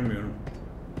 hiç görmüyorum.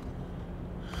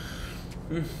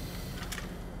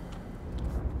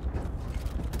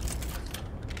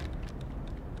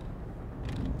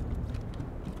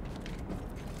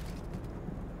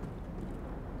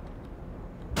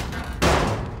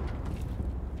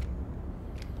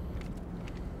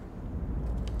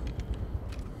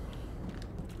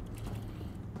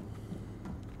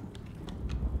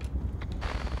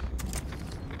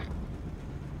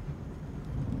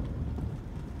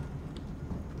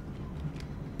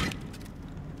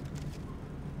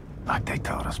 Like they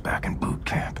taught us back in boot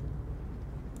camp.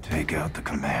 Take out the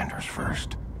commanders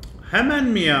first. Hemen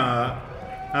mi ya?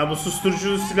 Ha, bu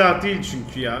susturucu silah değil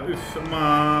çünkü ya. Üf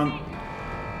aman.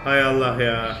 Hay Allah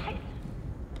ya.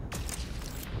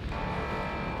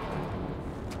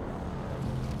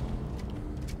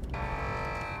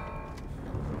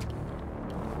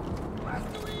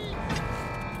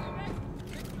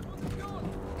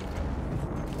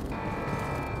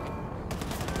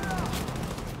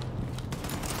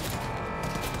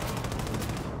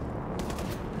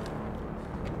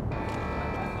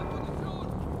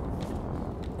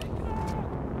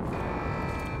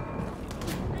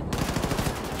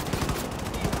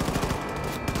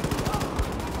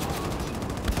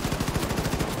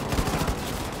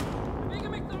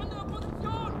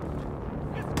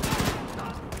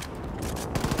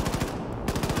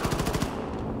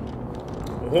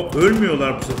 Oha,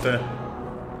 ölmüyorlar bu sefer.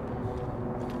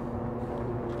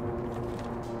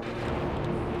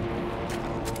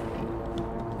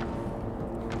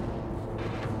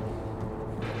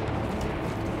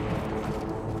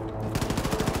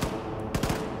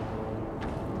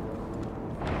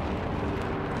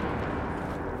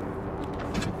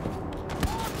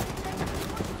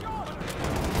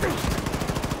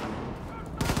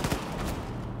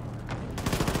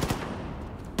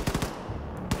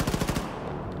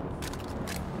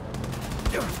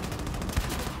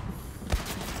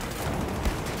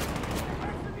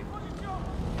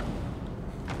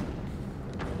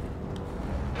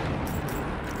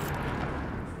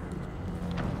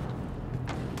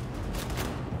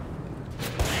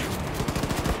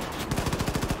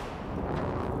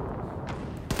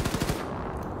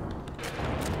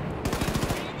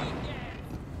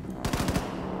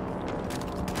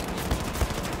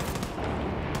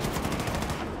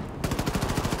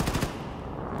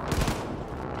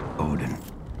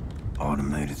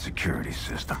 automated security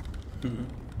system.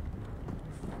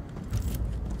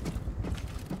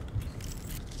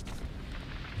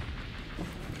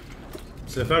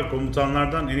 Bu sefer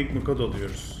komutanlardan enigma kod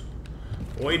alıyoruz.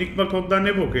 O enigma kodlar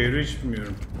ne boka yarıyor hiç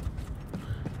bilmiyorum.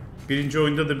 Birinci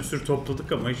oyunda da bir sürü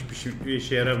topladık ama hiçbir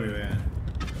işe yaramıyor yani.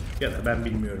 Ya da ben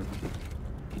bilmiyorum.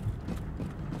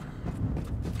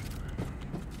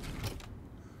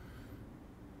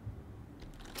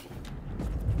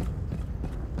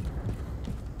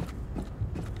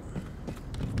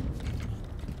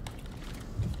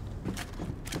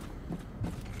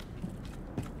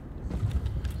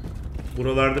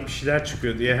 Buralarda bir şeyler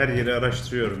çıkıyor diye her yeri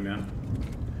araştırıyorum ya.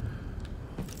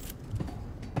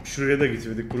 Şuraya da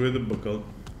gitmedik, buraya da bir bakalım.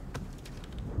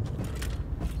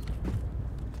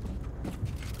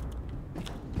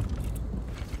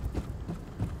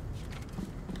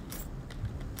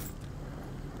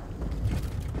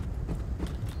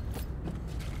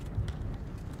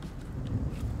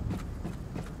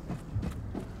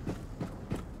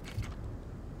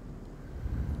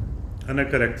 Ana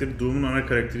karakteri, Doom'un ana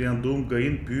karakteri yani Doom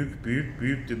Guy'ın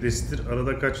büyük dedesidir.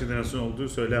 Arada kaç jenerasyon olduğu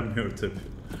söylenmiyor tabi.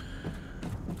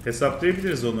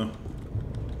 Hesaplayabiliriz onu.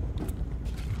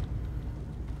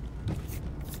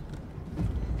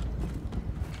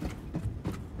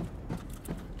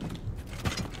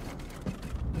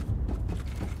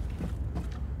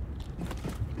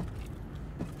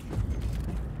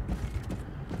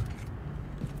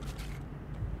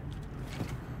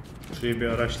 Şurayı bir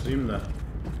araştırayım da.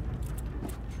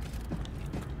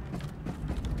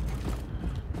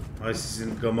 Ay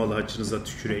sizin gamalı haçınıza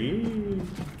tüküreyim.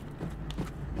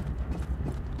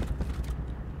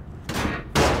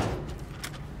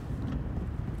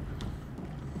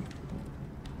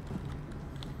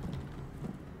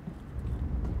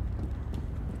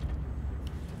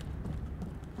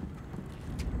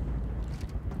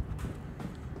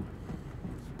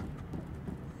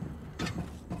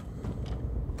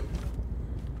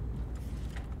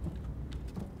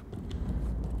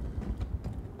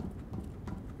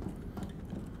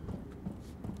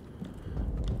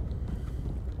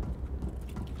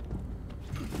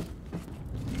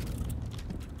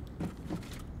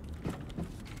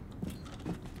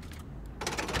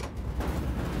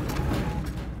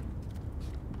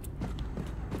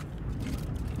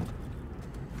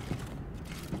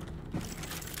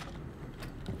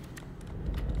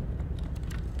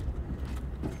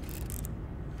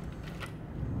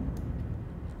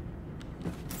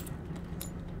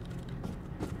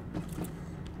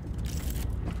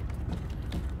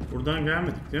 Buradan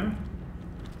gelmedik değil mi?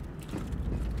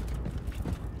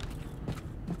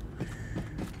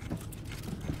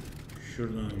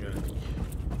 Şuradan geldik.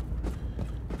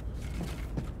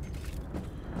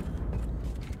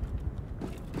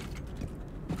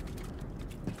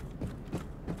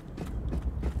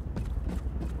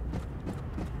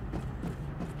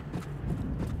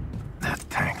 That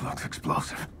tank looks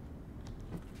explosive.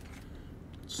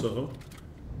 So.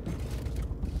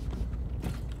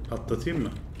 Patlatayım mı?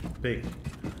 Peki.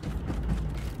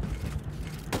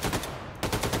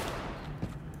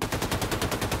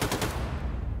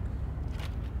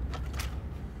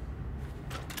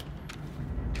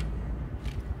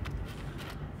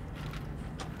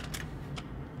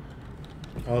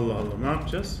 Allah Allah, ne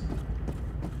yapacağız?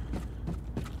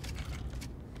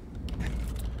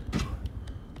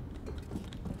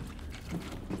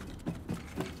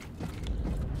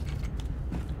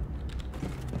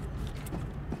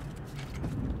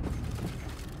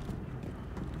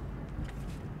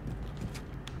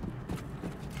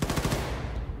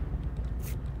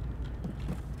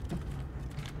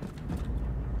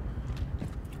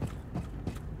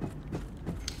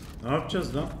 Ne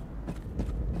yapacağız lan?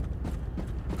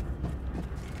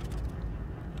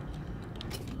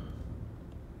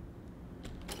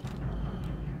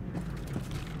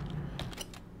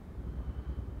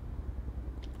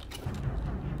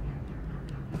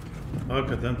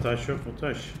 Hakikaten taş yok mu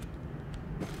taş?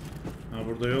 Ha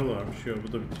burada yol varmış. Yok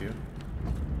bu da bitiyor.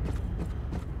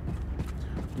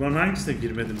 Bunların hangisine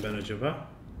girmedim ben acaba?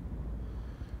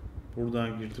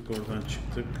 Buradan girdik, oradan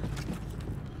çıktık.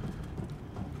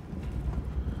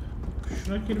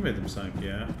 Şuna girmedim sanki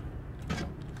ya.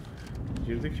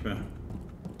 Girdik mi?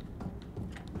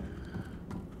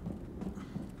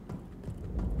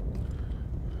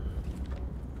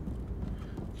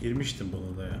 Girmiştim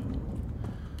buna da ya.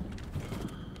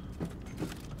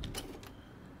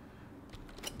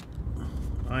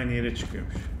 Aynı yere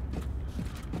çıkıyormuş.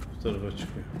 Bu tarafa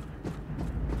çıkıyor.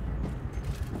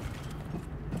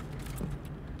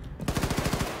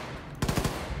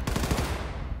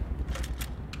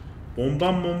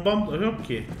 Bombam da yok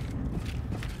ki.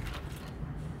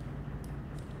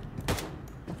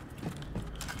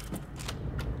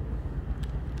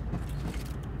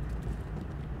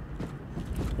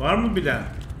 Var mı bilen?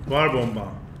 Var bomba.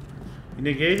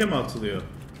 Yine G ile mi atılıyor?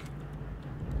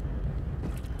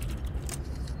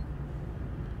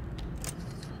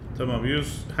 Tamam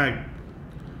 100.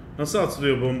 Nasıl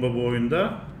atılıyor bomba bu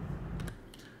oyunda?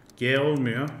 G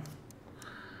olmuyor.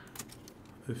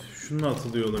 Şununla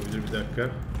atılıyor olabilir, bir dakika.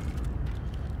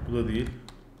 Bu da değil.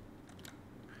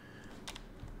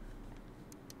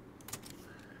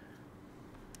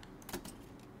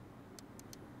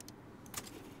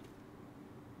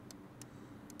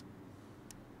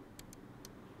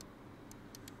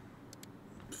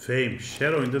 F'ymiş.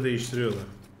 Her oyunda değiştiriyorlar.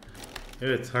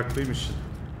 Evet, haklıymış.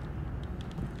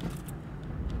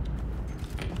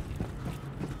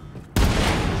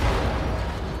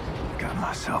 Got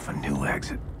myself a new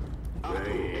exit.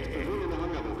 Explosion in der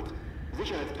Hangarbucht.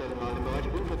 Sicherheitspersonal im Bereich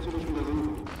unverzüglich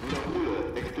untersuchen.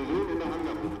 Wiederhole. Explosion in der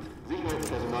Hangarbucht.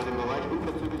 Sicherheitspersonal im Bereich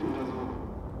unverzüglich untersuchen.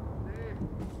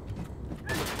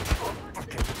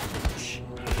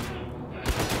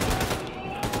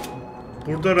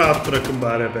 Burada rahat bırakın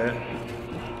bari be.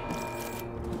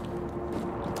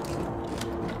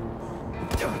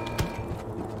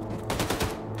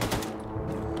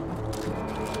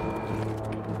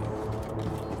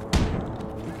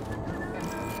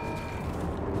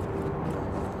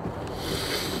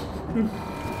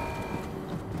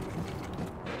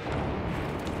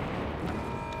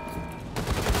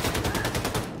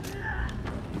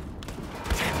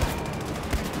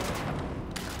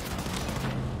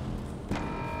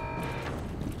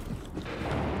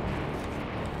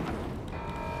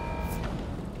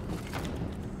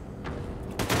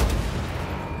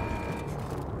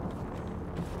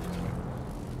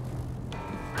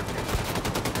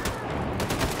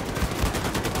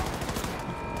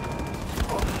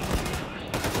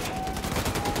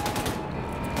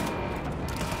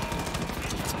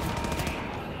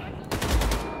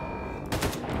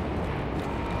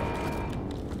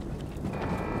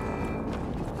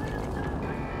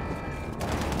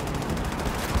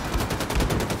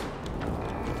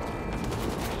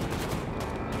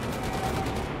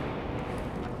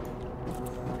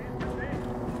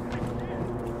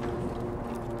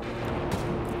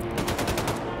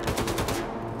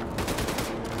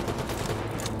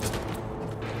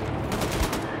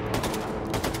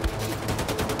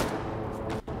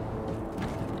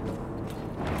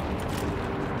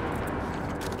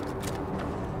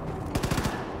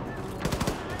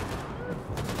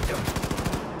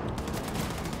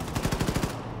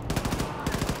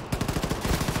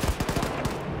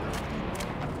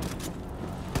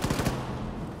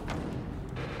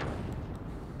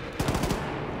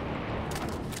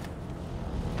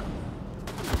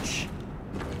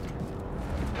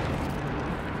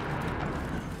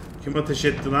 Kim ateş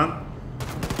etti lan?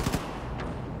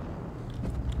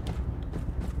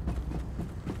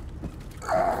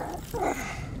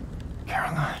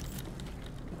 Caroline,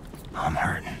 I'm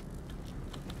hurting.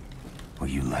 Will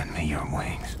you lend me your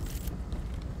wings?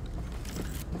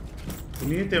 Bu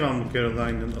niye devamlı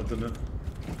Caroline'ın adını?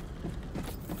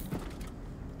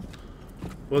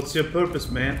 What's your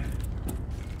purpose, man?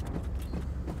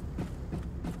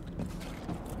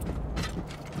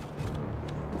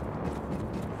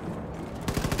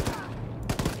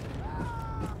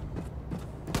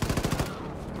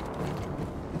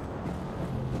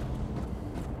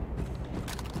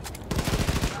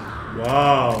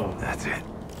 Wow. That's it.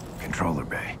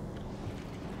 Controller bay.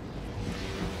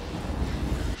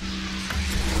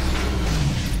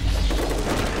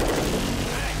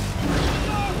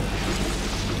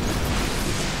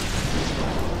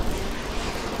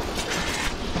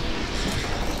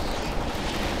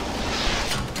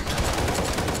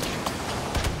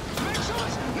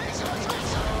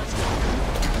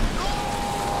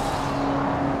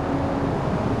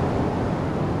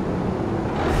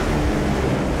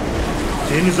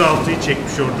 Denizaltıyı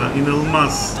çekmiş orada.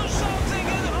 İnanılmaz.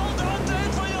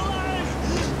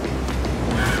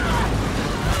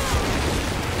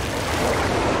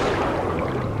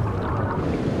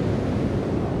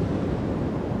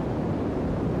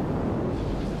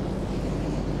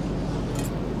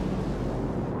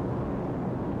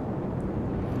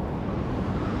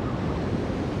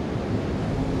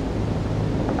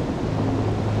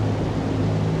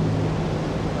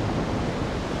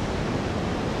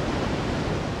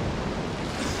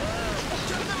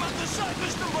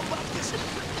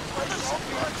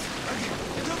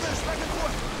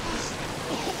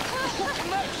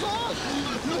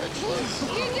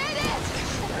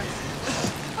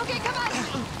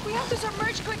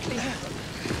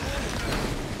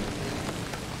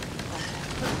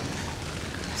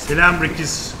 Selam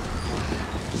Bricks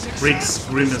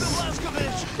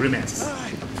Grimace.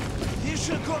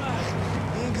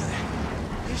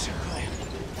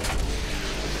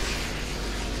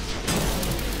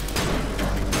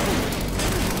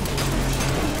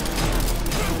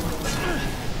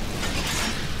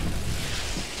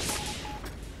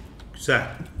 Güzel.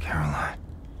 Caroline,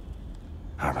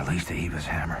 I released the Eva's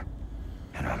hammer,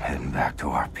 and I'm heading back to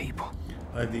our people.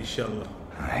 Hadi inşallah.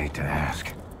 I hate to ask.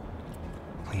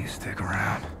 Will you stick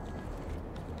around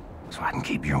so I can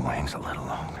keep your wings a little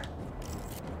longer?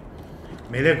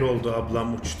 Melek oldu,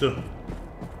 ablam uçtu.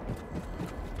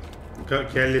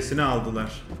 Kellesini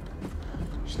aldılar.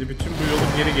 Şimdi bütün bu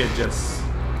yolu geri geleceğiz.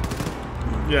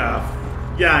 Ya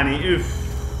yani üf.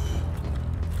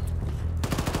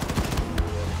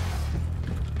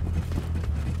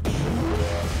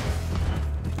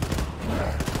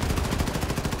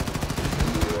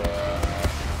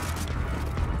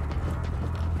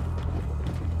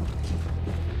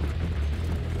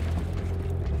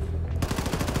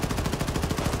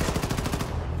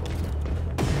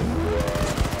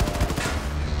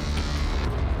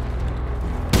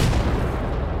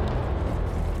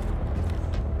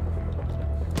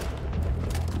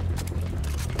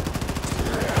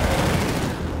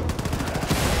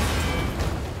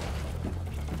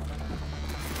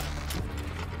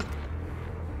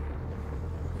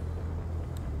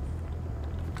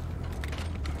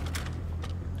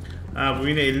 Ha, bu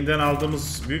yine elinden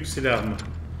aldığımız büyük silah mı?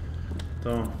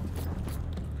 Tamam.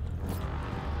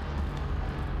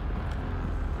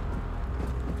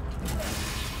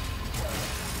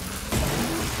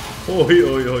 Oy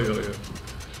oy oy oy.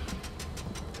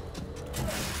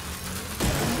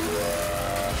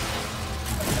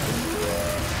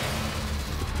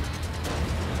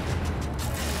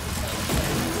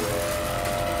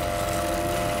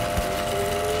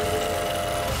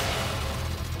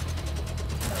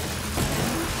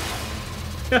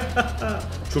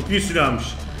 Çok iyi silahmış.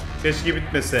 Keşke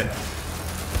bitmese.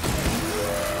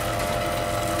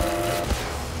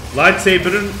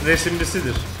 Lightsaber'ın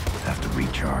resimlisidir. Have to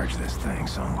recharge this thing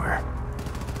somewhere.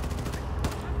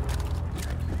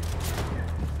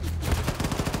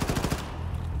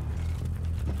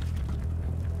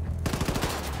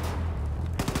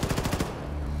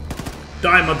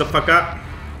 Die motherfucker.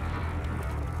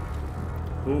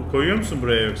 Bu koyuyor musun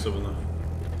buraya yoksa bunu?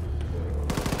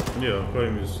 Yok,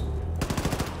 koymuyorsun.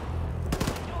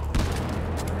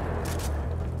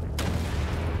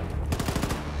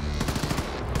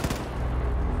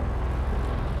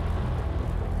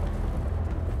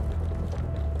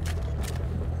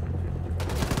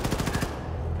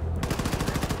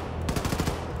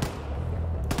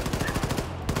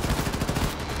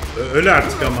 Öyle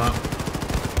artık ama.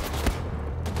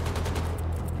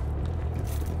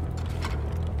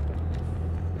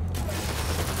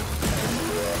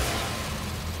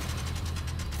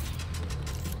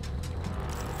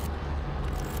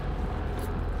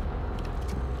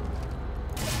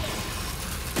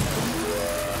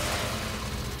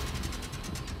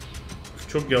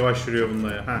 Çok yavaş yürüyor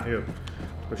bunda ya. Ha yok.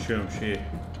 Koşuyorum şeyi.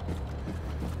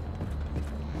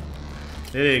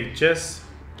 Nereye gideceğiz?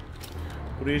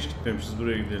 Buraya hiç gitmemişiz.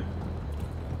 Buraya gidelim.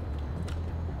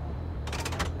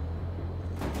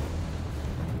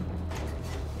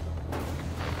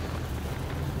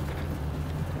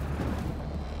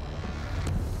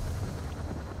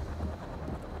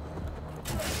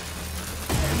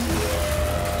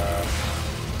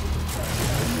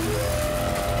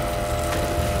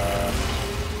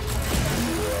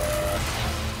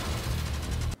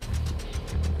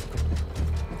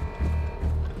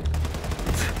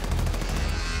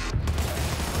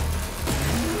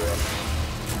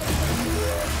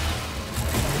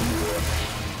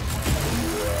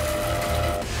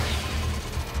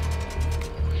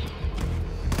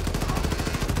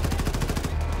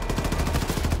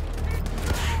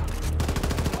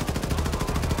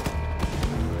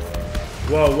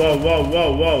 Wow, wow, wow,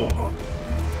 wow, wow.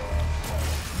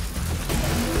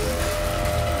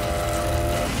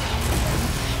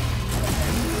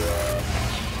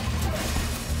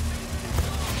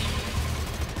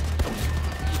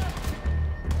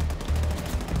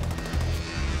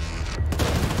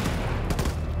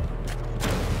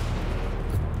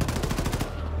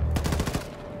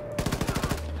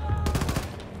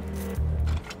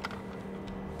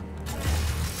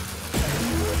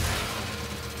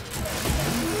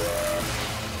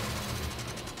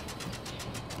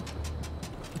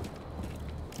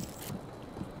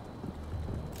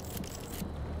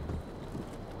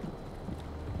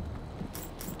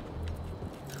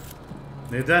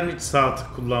 Neden hiç sağ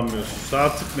tık kullanmıyorsun?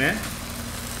 Sağ tık ne?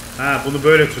 Ha, bunu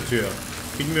böyle tutuyor.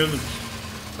 Bilmiyordum.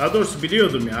 Daha doğrusu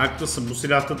biliyordum ya. Haklısın. Bu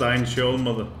silahta da aynı şey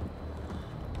olmalı.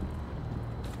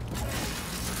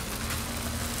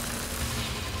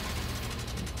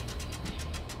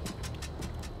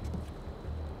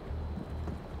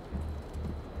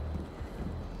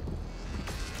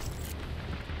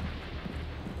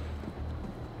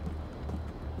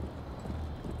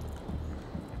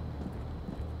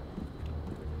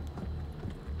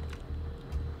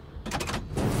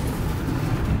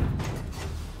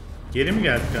 Geri mi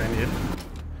geldik aynı yere?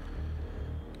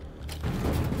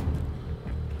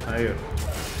 Hayır.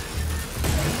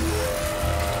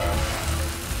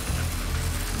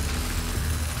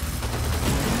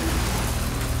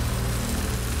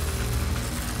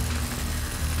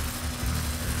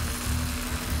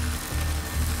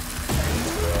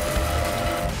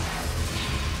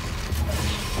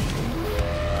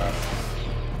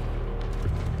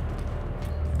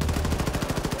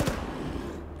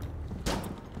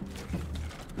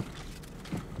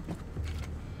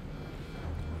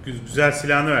 Güzel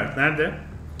silahını ver. Nerede?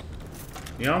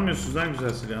 Niye almıyorsunuz lan güzel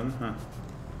silahını? Ha.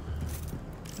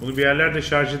 Bunu bir yerlerde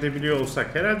şarj edebiliyor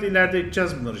olsak. Herhalde ileride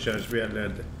edeceğiz bunları şarj bir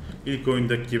yerlerde. İlk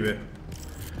oyundaki gibi.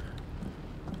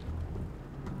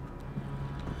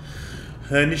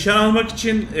 Nişan almak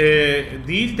için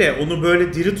değil de onu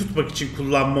böyle diri tutmak için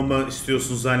kullanmamı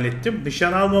istiyorsun zannettim.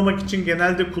 Nişan almamak için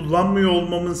genelde kullanmıyor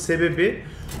olmamın sebebi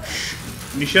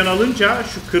nişan alınca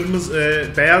şu kırmızı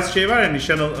beyaz şey var ya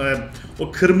nişan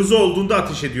o kırmızı olduğunda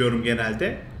ateş ediyorum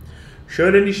genelde.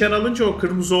 Şöyle nişan alınca o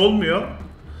kırmızı olmuyor.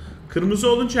 Kırmızı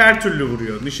olunca her türlü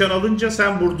vuruyor. Nişan alınca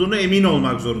sen vurduğunu emin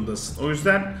olmak zorundasın. O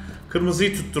yüzden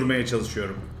kırmızıyı tutturmaya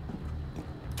çalışıyorum.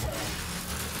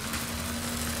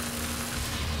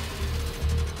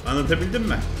 Anlatabildim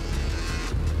mi?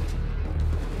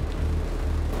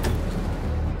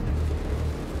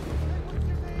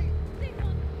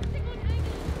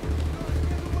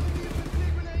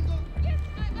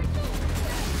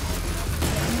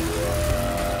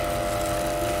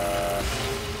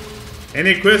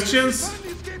 Any questions?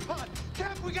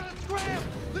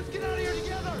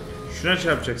 Şuna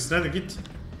çarpacaksın, hadi git.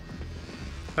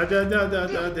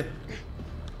 Hadi.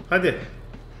 Hadi.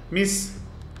 Miss.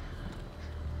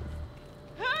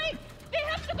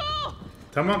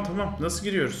 Tamam. Nasıl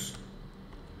giriyoruz?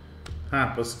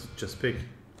 Ha, basıp tutacağız. Peki.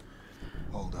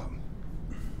 Hold up.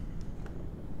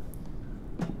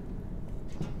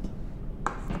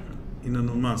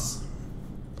 İnanılmaz.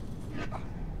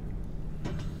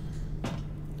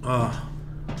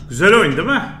 Güzel oyun değil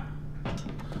mi?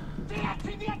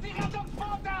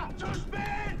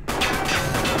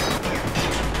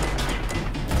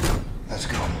 Let's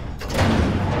go.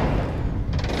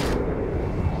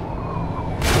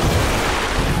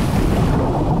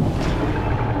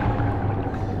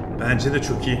 Bence de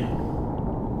çok iyi.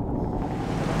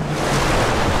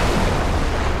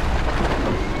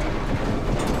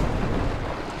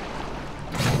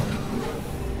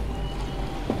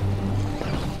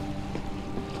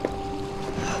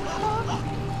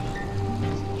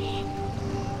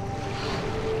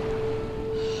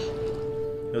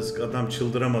 Yazık adam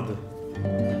çıldıramadı.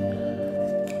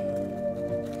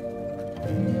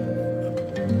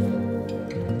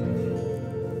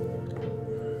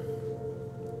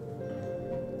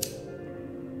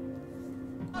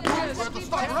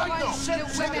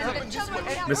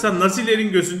 Mesela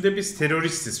Nazilerin gözünde biz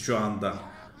teröristiz şu anda.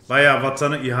 Bayağı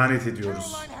vatana ihanet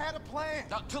ediyoruz.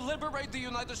 To liberate the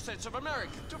United States of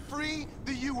America. To free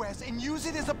the U.S. and use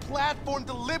it as a platform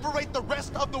to liberate the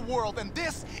rest of the world. And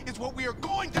this is what we are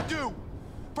going to do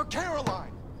for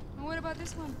Caroline. And what about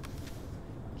this one?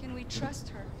 Can we trust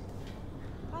her?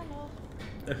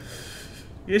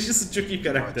 Yaşasın, çok iyi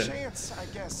karakter. For a chance, I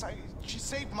guess. She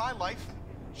saved my life.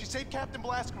 She saved Captain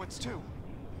Blazkowicz too.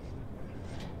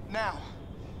 Now,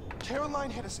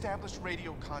 Caroline had established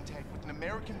radio contact with an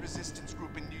American resistance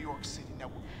group in New York City. Now,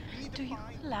 we need to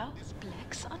allow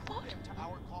blacks on board?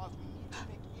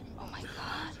 Oh my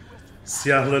God.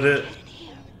 Siyahları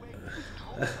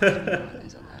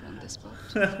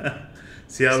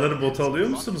Siyahları bota alıyor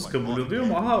musunuz? Kabul ediyor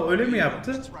mu? Aha, öyle mi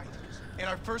yaptı?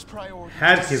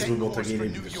 Herkes bu bota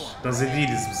gelebilir. Nazi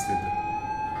değiliz biz dedi.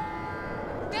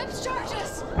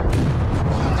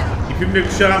 İpimle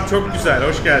kuşağım çok güzel.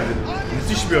 Hoş geldin.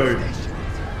 Müthiş bir oyun.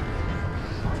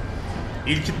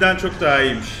 İlkinden çok daha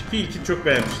iyiymiş. Ki ilkini çok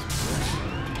beğenmiştim.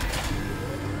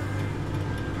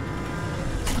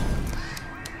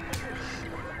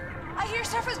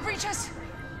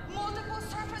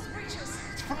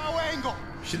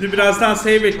 Şimdi birazdan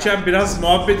save edeceğim. Biraz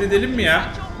muhabbet edelim mi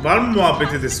ya? Var mı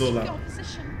muhabbet edesi olan?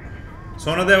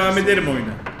 Sonra devam ederim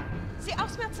oyuna.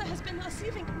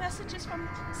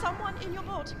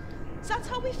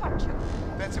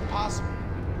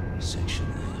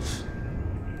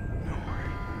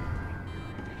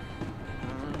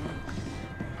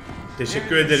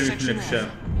 Teşekkür ederim İpimle kuşağım.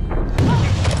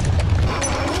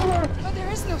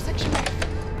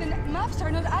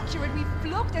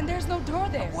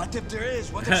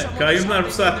 Kayyumlar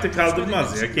bu saatte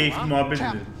kaldırmaz ya. Keyifli muhabbet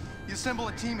edelim.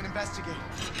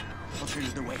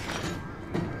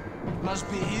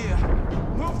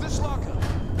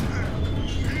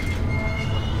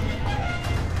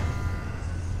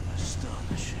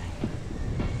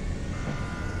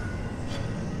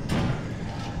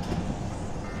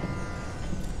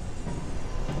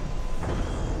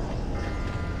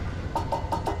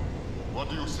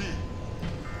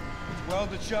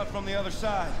 Welded shut from the other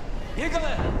side. Higgle!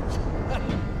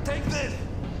 Take this!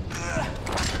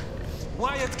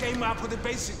 Wyatt came up with a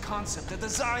basic concept. The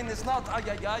design is not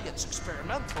it's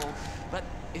experimental, but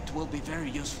it will be very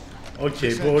useful.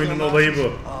 Okay, bu oyunun olayı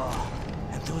bu.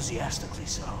 Enthusiastically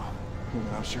so.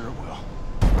 I'm sure it will.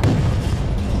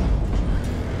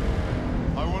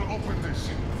 I will open this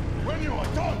when you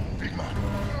are done, big man.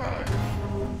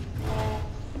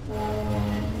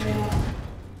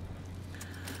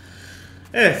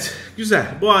 Evet, güzel.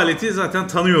 Bu aleti zaten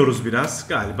tanıyoruz biraz.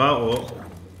 Galiba o.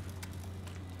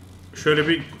 Şöyle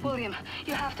bir... William,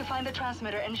 you have to find the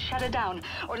transmitter and shut it down,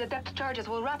 or the depth charges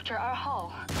will rupture our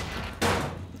hull.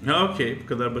 Ya okey, bu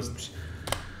kadar basitmiş.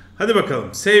 Hadi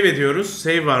bakalım, save ediyoruz.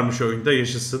 Save varmış oyunda,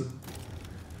 yaşasın.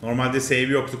 Normalde save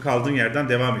yoktu, kaldığın yerden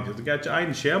devam ediyordu. Gerçi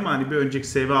aynı şey ama hani bir önceki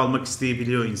save'i almak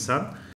isteyebiliyor insan.